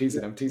know. I'm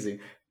teasing.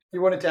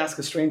 You wanted to ask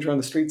a stranger on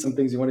the street some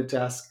things. You wanted to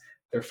ask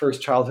their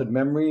first childhood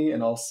memory,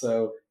 and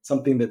also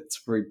something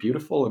that's very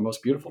beautiful or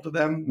most beautiful to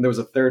them. And there was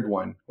a third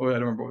one. Oh, I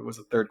don't remember what was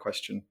the third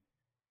question.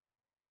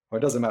 Well,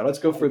 it doesn't matter. Let's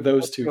go for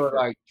those two.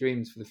 Like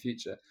dreams for the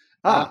future.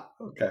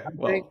 Okay.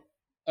 Well,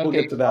 we'll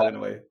get to that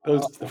anyway.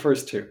 Those the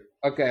first two.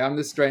 Okay, I'm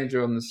the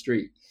stranger on the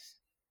street.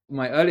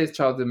 My earliest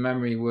childhood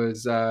memory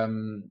was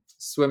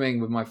swimming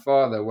with my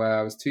father where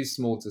I was too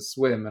small to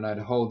swim and I'd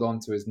hold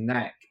on to his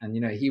neck, and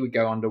he would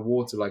go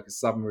underwater like a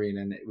submarine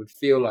and it would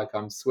feel like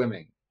I'm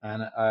swimming.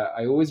 And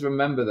I always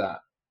remember that,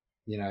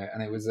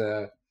 and it was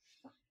it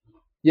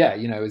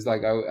was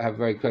like I have a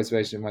very close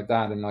relationship with my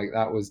dad, and like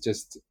that was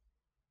just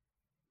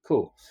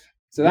cool.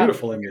 So that's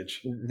Beautiful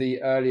image.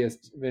 the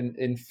earliest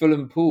in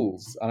Fulham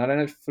Pools, and I don't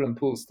know if Fulham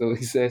Pools still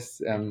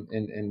exists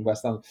in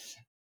West London,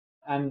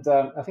 and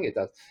I think it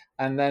does.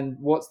 And then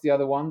what's the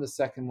other one? The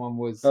second one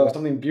was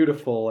Something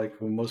beautiful,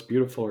 like most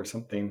beautiful or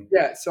something.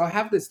 yeah. So I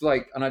have this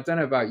like, and I don't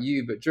know about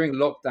you, but during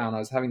lockdown, I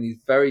was having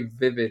these very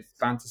vivid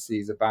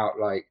fantasies about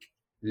like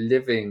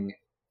living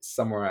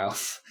somewhere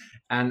else,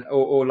 and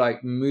or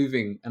like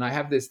moving. And I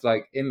have this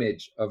like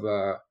image of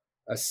a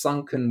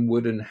sunken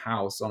wooden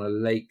house on a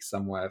lake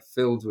somewhere,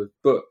 filled with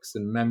books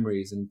and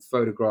memories and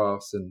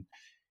photographs, and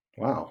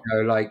Wow.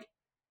 like,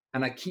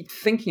 and I keep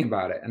thinking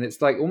about it, and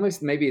it's like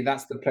almost maybe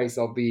that's the place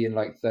I'll be in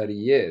like 30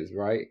 years,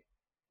 right?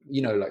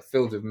 Like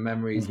filled with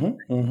memories,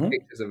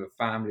 pictures of a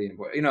family,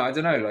 and I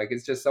don't know, like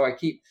it's just so I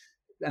keep,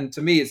 and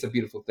to me it's a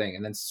beautiful thing.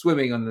 And then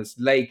swimming on this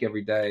lake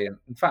every day, and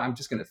in fact I'm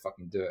just gonna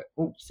fucking do it.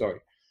 Oh,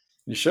 sorry.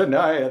 You should.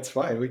 No, that's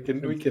fine. We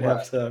can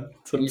have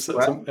Can you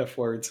swear? some F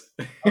words.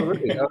 Oh,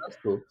 really? Oh, that's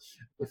cool.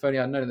 If only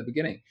I'd known at the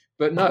beginning.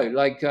 But no,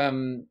 like,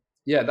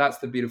 yeah, that's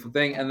the beautiful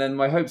thing. And then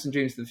my hopes and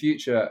dreams for the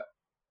future,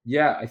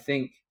 yeah, I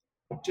think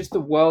just a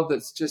world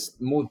that's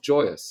just more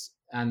joyous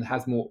and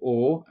has more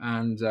awe,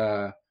 and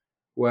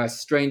where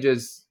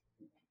strangers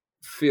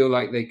feel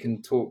like they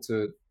can talk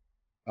to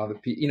other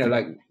people,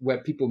 like where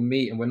people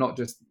meet and we're not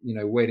just,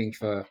 waiting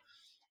for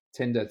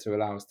Tinder to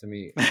allow us to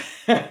meet.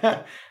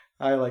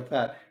 I like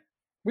that.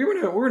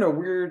 We're in a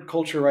weird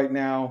culture right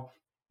now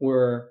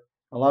where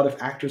a lot of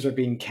actors are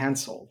being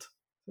canceled,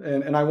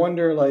 and I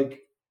wonder, like,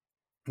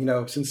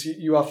 since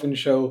you often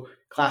show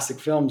classic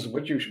films,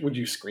 would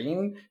you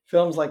screen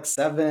films like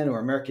Seven or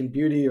American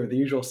Beauty or The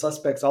Usual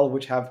Suspects, all of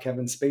which have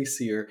Kevin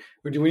Spacey, or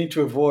do we need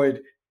to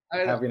avoid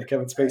having a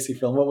Kevin Spacey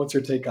film? What's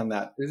your take on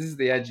that? This is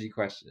the edgy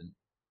question.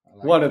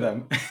 One of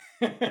them.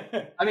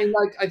 I mean,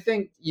 like, I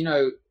think,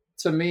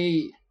 to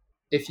me,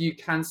 if you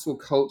cancel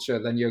culture,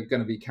 then you're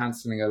going to be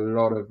canceling a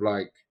lot of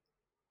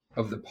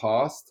of the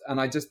past. And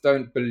I just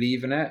don't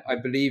believe in it. I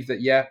believe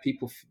that, yeah,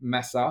 people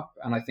mess up.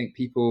 And I think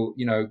people,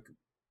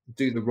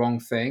 do the wrong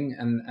thing,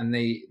 and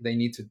they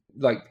need to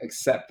like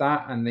accept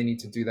that, and they need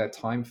to do their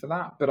time for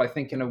that. But I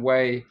think in a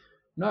way,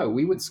 no,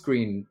 we would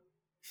screen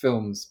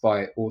films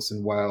by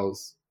Orson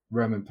Welles,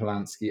 Roman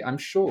Polanski, I'm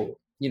sure.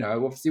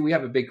 Obviously we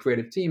have a big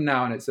creative team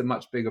now, and it's a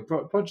much bigger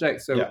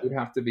project, so it would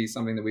have to be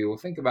something that we all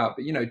think about.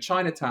 But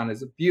Chinatown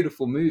is a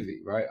beautiful movie,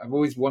 right? I've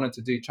always wanted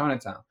to do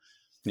Chinatown.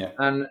 Yeah.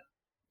 And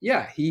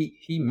yeah, he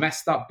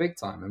messed up big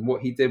time, and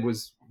what he did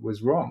was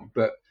wrong.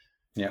 But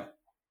yeah,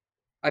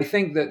 I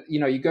think that,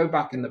 you go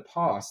back in the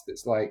past,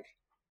 it's like,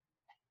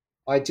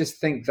 I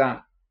just think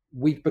that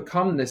we've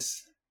become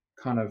this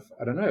kind of,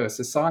 I don't know, a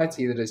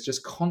society that is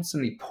just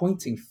constantly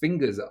pointing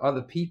fingers at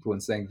other people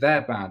and saying,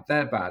 they're bad,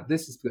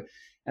 this is good.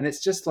 And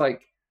it's just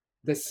like,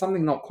 there's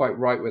something not quite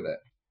right with it.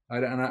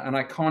 And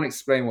I can't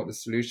explain what the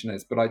solution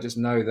is, but I just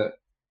know that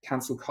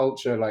cancel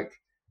culture, like,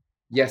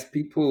 yes,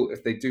 people,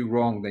 if they do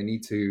wrong, they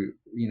need to,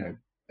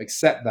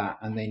 accept that,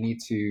 and they need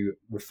to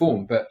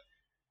reform. But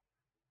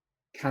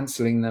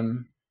canceling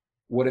them,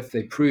 what if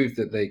they proved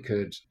that they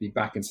could be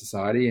back in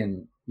society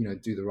and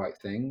do the right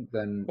thing?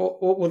 Then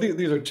well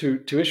these are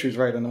two issues,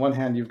 right? On the one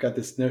hand, you've got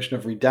this notion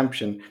of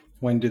redemption.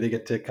 When do they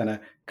get to kind of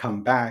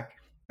come back?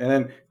 And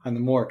then on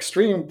the more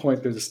extreme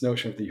point, there's this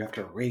notion that you have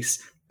to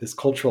erase this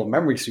cultural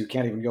memory, so you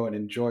can't even go and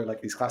enjoy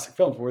like these classic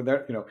films where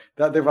they're,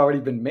 that they've already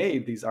been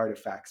made, these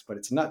artifacts. But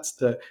it's nuts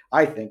to,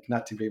 I think,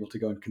 not to be able to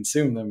go and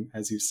consume them,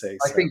 as you say.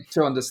 I think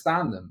to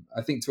understand them,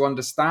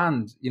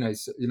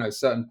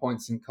 certain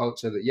points in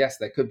culture, that yes,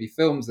 there could be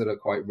films that are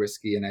quite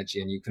risky and edgy,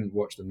 and you can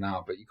watch them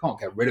now, but you can't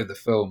get rid of the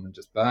film and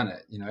just burn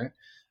it.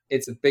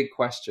 It's a big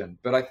question.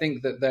 But I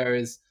think that there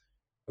is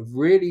a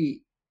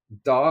really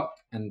dark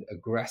and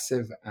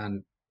aggressive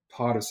and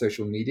part of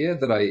social media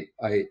that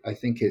I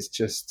think is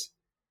just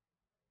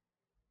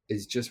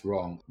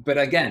wrong. But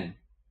again,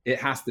 it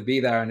has to be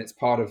there, and it's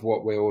part of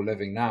what we're all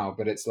living now.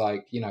 But it's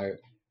like,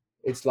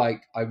 it's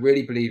like, I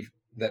really believe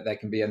that there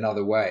can be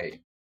another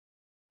way.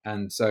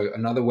 And so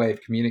another way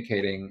of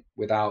communicating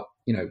without,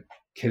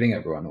 killing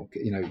everyone, or,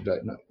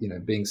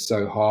 being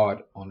so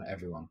hard on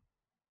everyone.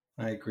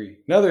 I agree.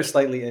 Another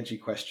slightly edgy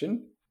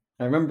question.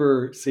 I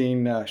remember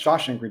seeing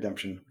Shawshank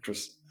Redemption, which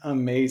was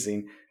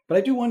amazing. But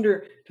I do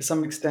wonder, to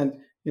some extent,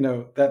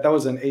 that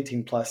was an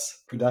 18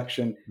 plus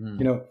production.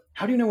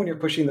 How do you know when you're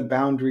pushing the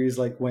boundaries,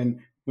 like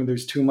when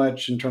there's too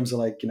much in terms of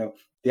like,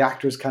 the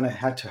actors kind of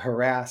had to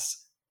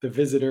harass the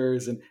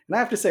visitors, and I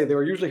have to say they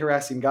were usually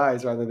harassing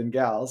guys rather than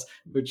gals,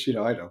 which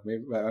I don't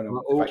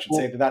know if I should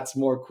say that that's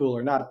more cool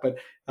or not, but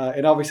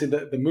and obviously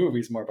the movie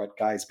is more about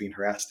guys being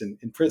harassed in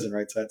prison,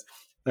 right? So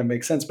that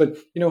makes sense. But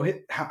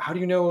how do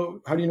you know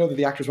that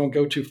the actors won't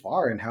go too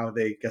far, and how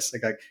they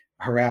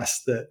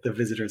harass the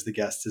visitors, the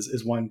guests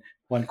is one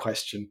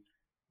question.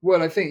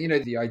 Well, I think,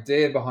 the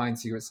idea behind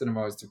Secret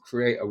Cinema is to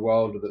create a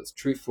world that's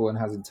truthful and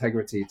has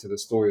integrity to the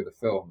story of the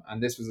film.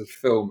 And this was a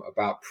film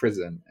about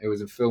prison. It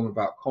was a film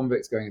about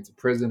convicts going into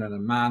prison and a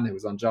man who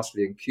was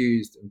unjustly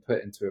accused and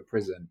put into a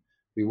prison.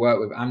 We worked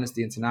with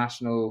Amnesty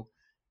International.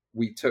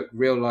 We took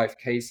real life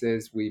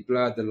cases. We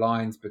blurred the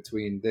lines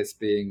between this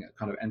being a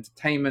kind of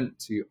entertainment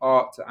to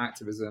art to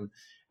activism.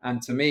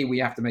 And to me, we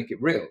have to make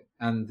it real.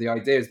 And the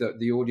idea is that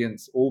the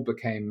audience all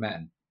became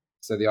men.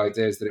 So the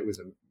idea is that it was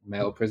a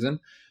male prison.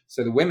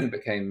 So the women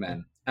became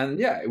men. And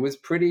yeah, it was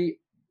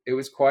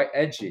quite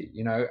edgy,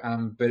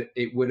 but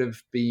it would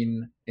have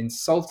been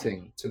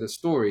insulting to the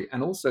story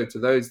and also to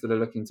those that are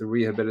looking to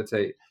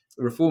rehabilitate,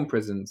 reform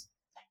prisons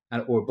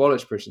or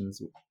abolish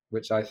prisons,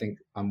 which I think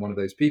I'm one of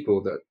those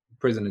people that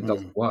prison it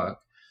doesn't work.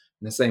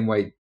 In the same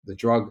way, the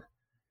drug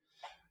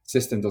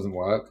system doesn't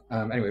work.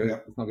 Anyway,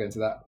 let's not get into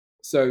that.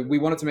 So we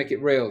wanted to make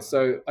it real.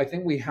 So I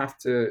think we have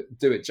to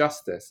do it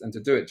justice. And to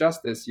do it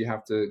justice, you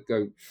have to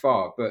go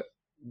far. But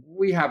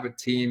we have a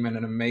team and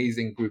an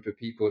amazing group of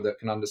people that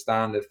can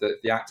understand if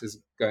the actors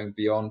are going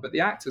beyond. But the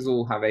actors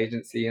all have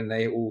agency and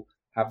they all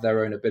have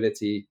their own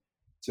ability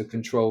to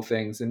control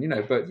things. And,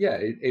 but yeah,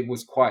 it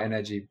was quite an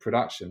edgy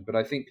production. But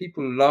I think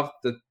people loved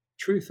the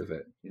truth of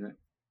it,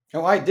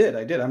 Oh, I did.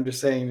 I'm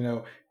just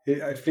saying,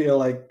 I feel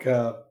like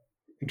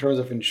in terms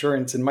of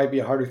insurance, it might be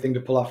a harder thing to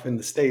pull off in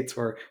the States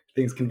where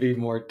things can be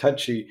more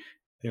touchy.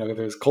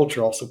 There's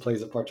culture also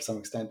plays a part to some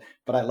extent,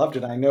 but I loved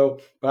it. I know,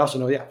 but I also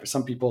know, yeah, for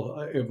some people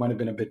it might have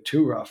been a bit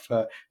too rough.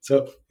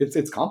 So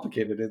it's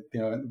complicated.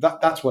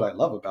 That's what I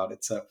love about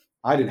it. So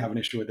I didn't have an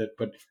issue with it,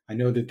 but I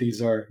know that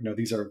these are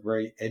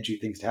very edgy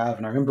things to have.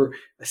 And I remember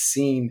a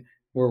scene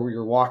where we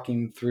were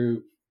walking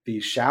through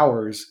these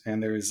showers,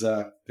 and there's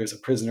a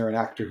prisoner, an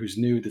actor who's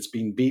nude, that's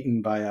being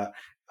beaten by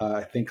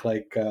I think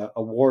like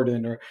a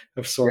warden or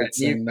of sorts,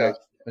 yeah, and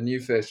a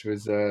new fish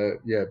was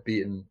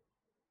beaten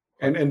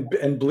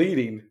and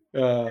bleeding.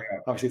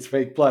 Obviously, it's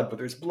fake blood, but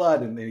there's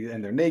blood, and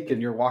they're naked,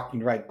 and you're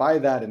walking right by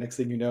that, and next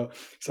thing you know,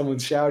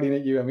 someone's shouting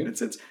at you. I mean,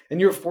 it's and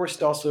you're forced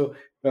to also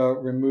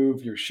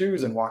remove your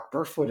shoes and walk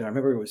barefoot. And I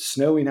remember it was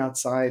snowing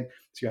outside,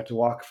 so you had to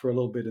walk for a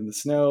little bit in the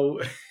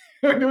snow.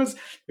 It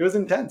was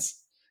intense.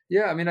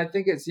 Yeah, I mean, I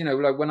think it's,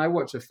 like when I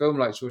watch a film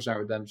like Shawshank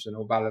Redemption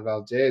or Battle of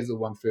Algiers or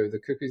One Flew Over the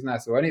Cuckoo's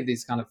Nest or any of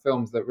these kind of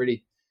films that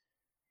really,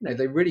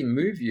 they really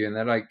move you, and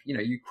they're like,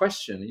 you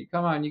question, you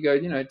come out and you go,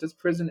 is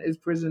prison,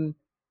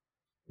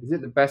 is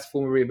it the best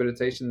form of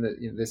rehabilitation that,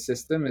 this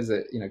system, is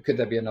it, could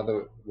there be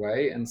another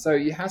way? And so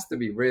it has to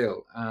be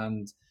real.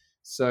 And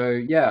so,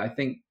 yeah, I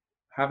think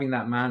having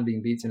that man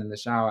being beaten in the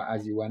shower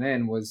as you went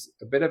in was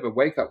a bit of a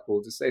wake up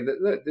call to say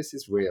that, look, this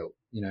is real,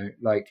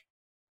 like,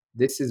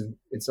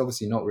 it's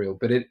obviously not real,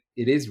 but it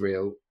is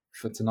real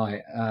for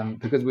tonight,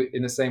 because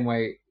in the same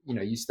way,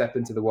 you step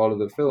into the world of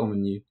the film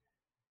and you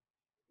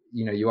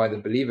either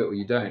believe it or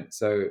you don't.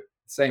 So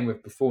same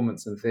with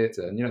performance and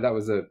theater, and that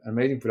was an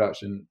amazing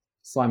production.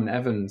 Simon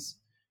Evans,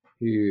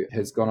 who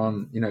has gone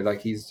on,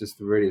 like he's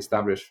just a really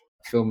established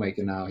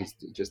filmmaker now. He's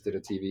just did a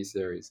TV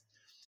series.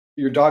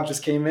 Your dog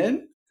just came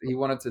in? He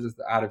wanted to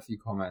just add a few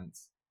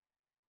comments.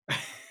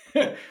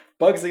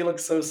 Bugsy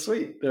looks so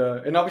sweet,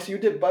 and obviously you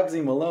did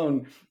Bugsy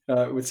Malone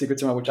with Secret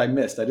Cinema, which I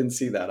missed. I didn't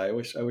see that. I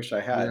wish I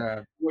had.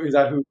 Yeah. Is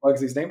that who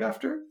Bugsy's named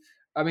after?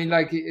 I mean,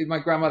 like my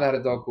grandmother had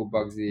a dog called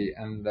Bugsy,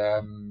 and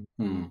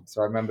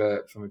so I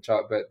remember from a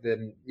child. But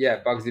then,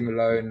 yeah, Bugsy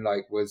Malone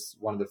was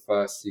one of the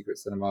first Secret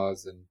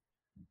Cinemas,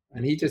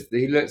 and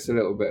he looks a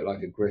little bit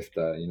like a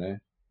grifter,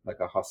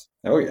 like a hustler.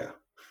 Oh yeah.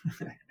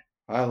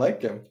 I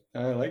like him.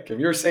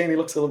 You were saying he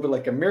looks a little bit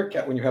like a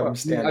meerkat when you have him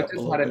stand up. I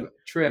just had him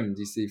trimmed,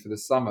 you see, for the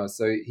summer,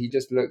 so he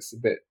just looks a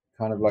bit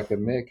kind of like a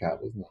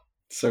meerkat, doesn't it?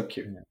 So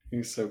cute. Yeah.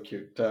 He's so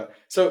cute.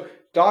 So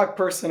dog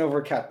person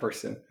over cat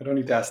person. I don't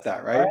need to ask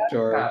that, right?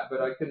 Cat,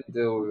 but I couldn't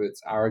deal with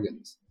its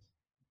arrogance.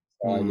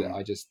 So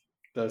I just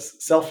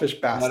those selfish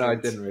bastards. No, I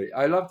didn't really.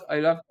 I loved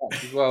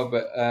cats as well,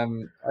 but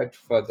I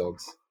prefer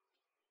dogs.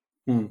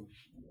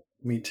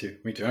 Me too.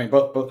 I mean,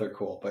 both are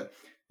cool, but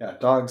yeah,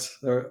 dogs,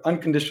 they're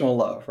unconditional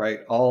love,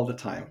 right? All the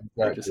time.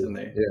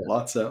 Exactly.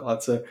 Lots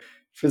of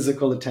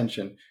physical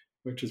attention,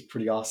 which is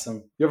pretty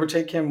awesome. You ever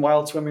take him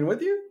wild swimming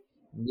with you?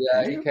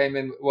 Yeah, he came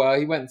in. Well,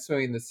 he went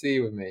swimming in the sea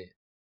with me.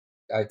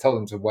 I told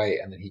him to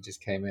wait, and then he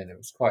just came in. It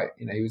was quite,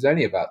 he was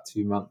only about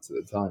 2 months at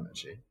the time,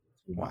 actually.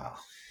 Wow.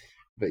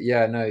 But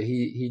yeah, no,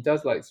 he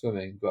does like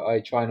swimming, but I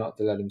try not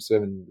to let him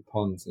swim in the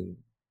ponds in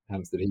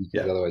Hampstead Heath,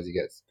 because otherwise he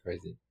gets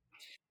crazy.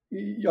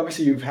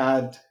 Obviously, you've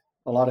had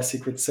a lot of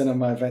Secret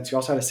Cinema events. You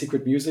also had a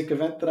Secret Music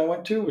event that I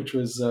went to, which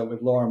was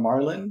with Laura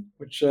Marlin,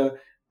 which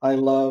I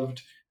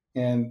loved,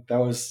 and that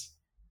was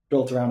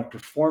built around a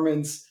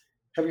performance.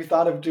 Have you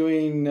thought of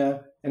doing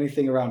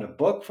anything around a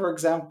book, for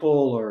example,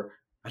 or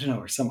I don't know,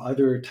 or some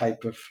other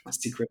type of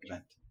secret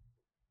event?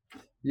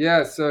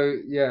 Yeah, so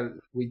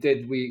we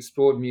did. We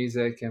explored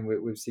music, and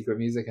with Secret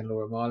Music and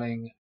Laura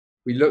Marling,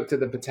 we looked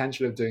at the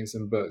potential of doing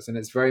some books, and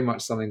it's very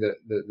much something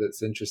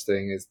that's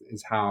interesting.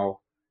 Is how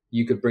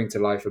you could bring to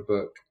life a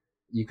book,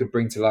 you could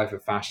bring to life a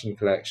fashion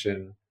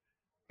collection,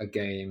 a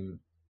game.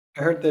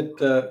 I heard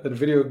that a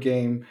video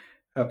game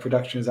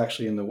production is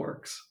actually in the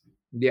works.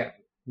 Yeah.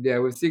 Yeah,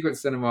 with Secret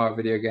Cinema,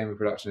 video game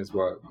production is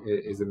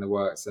in the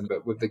works,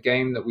 but with the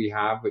game that we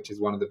have, which is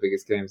one of the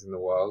biggest games in the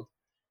world,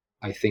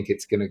 I think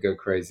it's going to go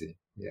crazy.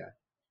 Yeah.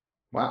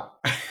 Wow.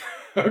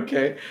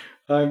 Okay.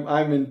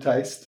 I'm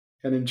enticed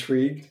and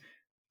intrigued.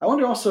 I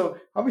wonder also,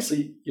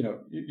 obviously,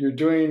 you're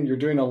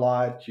doing a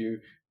lot.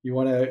 You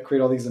want to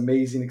create all these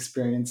amazing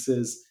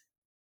experiences.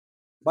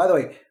 By the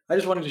way, I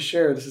just wanted to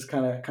share, this is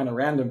kind of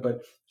random,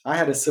 but I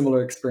had a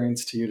similar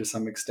experience to you to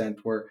some extent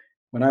where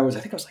when I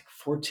think I was like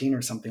 14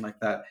 or something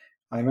like that.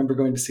 I remember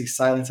going to see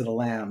Silence of the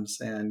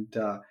Lambs, and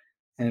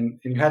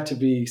you had to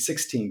be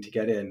 16 to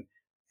get in.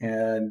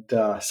 And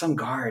some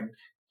guard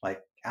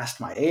like asked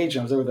my age.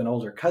 I was there with an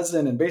older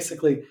cousin, and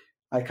basically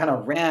I kind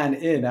of ran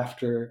in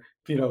after,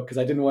 because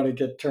I didn't want to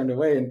get turned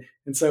away.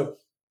 And so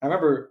I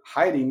remember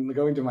hiding,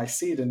 going to my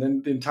seat, and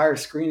then the entire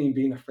screening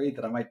being afraid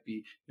that I might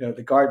be,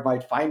 the guard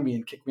might find me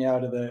and kick me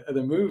out of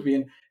the movie.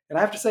 And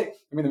I have to say,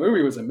 I mean, the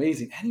movie was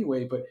amazing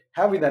anyway, but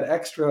having that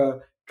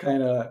extra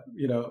kind of,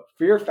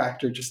 fear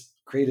factor just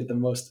created the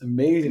most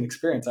amazing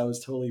experience. I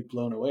was totally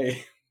blown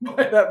away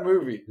by that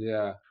movie.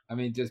 Yeah. I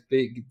mean, just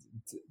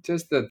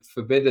the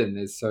forbidden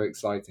is so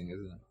exciting,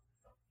 isn't it?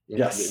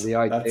 Yes, The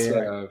that's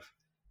idea right. of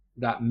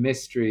that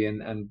mystery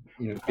and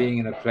being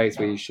in a place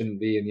where you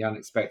shouldn't be, and the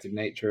unexpected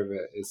nature of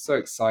it is so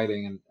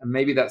exciting, and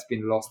maybe that's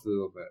been lost a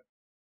little bit.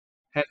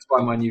 Hence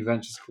why my new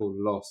venture is called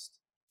Lost,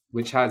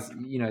 which has,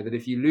 that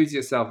if you lose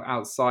yourself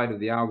outside of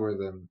the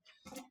algorithm,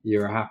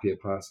 you're a happier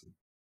person.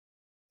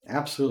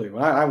 Absolutely.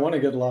 Well, I want to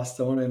get lost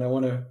on, and I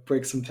want to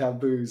break some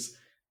taboos,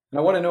 and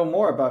I want to know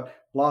more about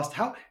Lost.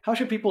 How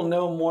should people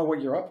know more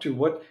what you're up to?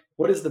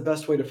 What is the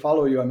best way to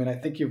follow you? I mean, I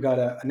think you've got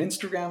an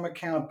Instagram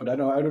account, but I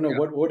don't know Yeah.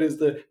 what is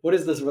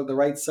the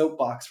right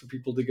soapbox for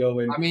people to go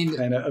and I mean,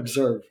 kind of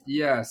observe.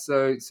 yeah.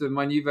 So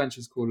my new venture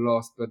is called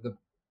Lost, but the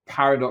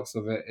paradox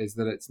of it is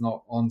that it's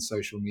not on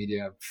social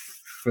media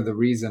for the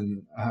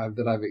reason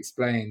that I've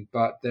explained.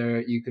 But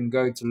there, you can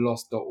go to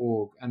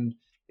lost.org, and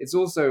it's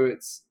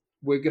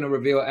we're going to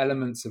reveal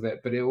elements of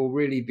it, but it will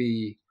really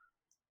be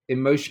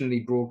emotionally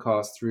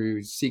broadcast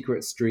through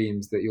secret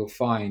streams that you'll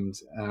find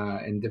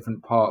in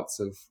different parts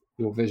of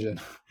your vision.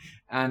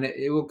 And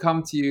it will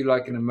come to you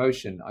like an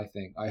emotion,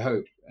 I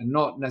hope, and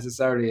not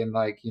necessarily in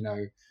like,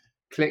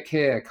 click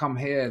here, come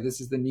here, this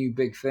is the new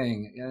big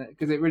thing.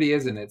 Because it really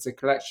isn't. It's a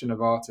collection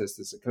of artists,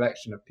 it's a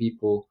collection of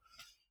people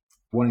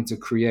wanting to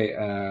create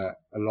a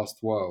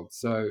lost world.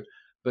 So,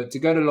 but to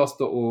go to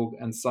lost.org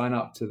and sign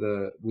up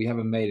we have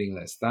a mailing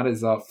list. That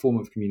is our form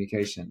of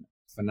communication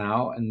for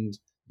now. And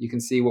you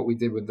can see what we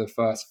did with the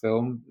first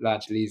film,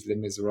 L'Angélise Les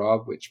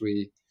Miserables, which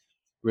we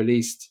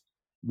released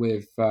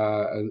with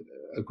a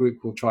group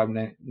called Tribe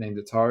named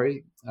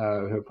Atari, who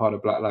are part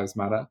of Black Lives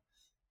Matter.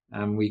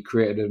 And we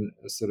created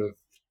a sort of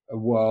a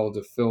world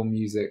of film,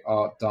 music,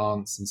 art,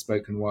 dance, and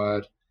spoken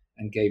word,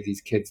 and gave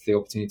these kids the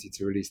opportunity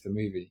to release the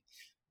movie.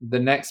 The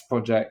next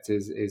project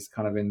is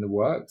kind of in the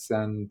works,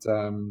 and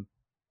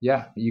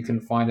you can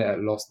find it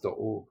at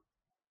lost.org.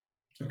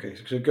 Okay,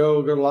 so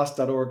go to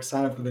lost.org,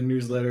 sign up for the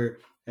newsletter,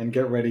 and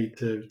get ready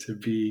to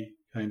be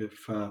kind of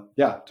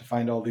to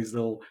find all these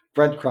little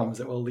breadcrumbs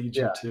that will lead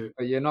you Yeah, to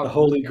but the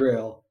Holy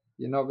Grail.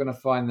 you're not going to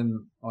find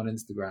them on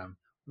Instagram.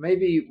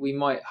 Maybe we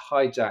might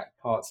hijack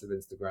parts of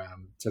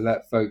Instagram to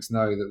let folks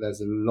know that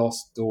there's a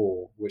lost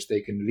door which they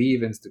can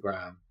leave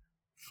Instagram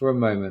for a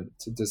moment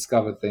to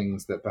discover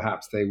things that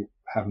perhaps they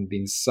haven't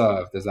been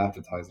served as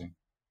advertising.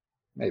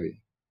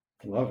 Maybe.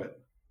 Love it,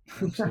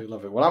 absolutely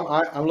love it. Well,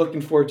 I'm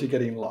looking forward to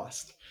getting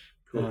lost.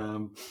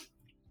 Cool.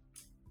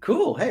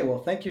 Cool. Hey,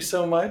 well, thank you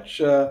so much.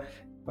 A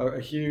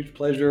huge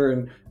pleasure,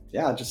 and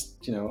yeah,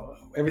 just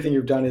everything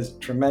you've done is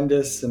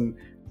tremendous, and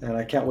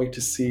I can't wait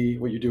to see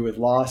what you do with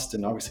Lost,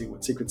 and obviously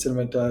what Secret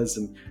Cinema does,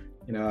 and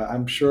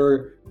I'm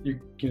sure you're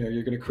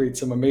going to create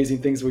some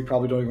amazing things that we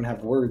probably don't even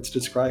have words to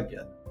describe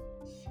yet.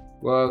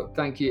 Well,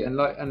 thank you, and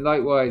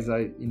likewise,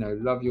 I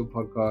love your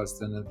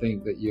podcast, and I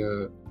think that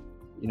you're,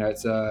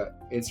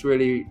 it's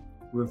really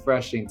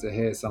refreshing to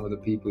hear some of the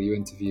people you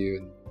interview,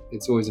 and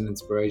it's always an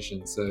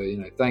inspiration. So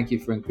thank you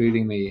for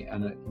including me,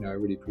 and I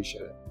really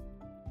appreciate it.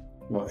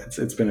 Well,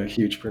 it's been a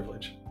huge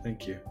privilege.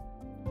 Thank you.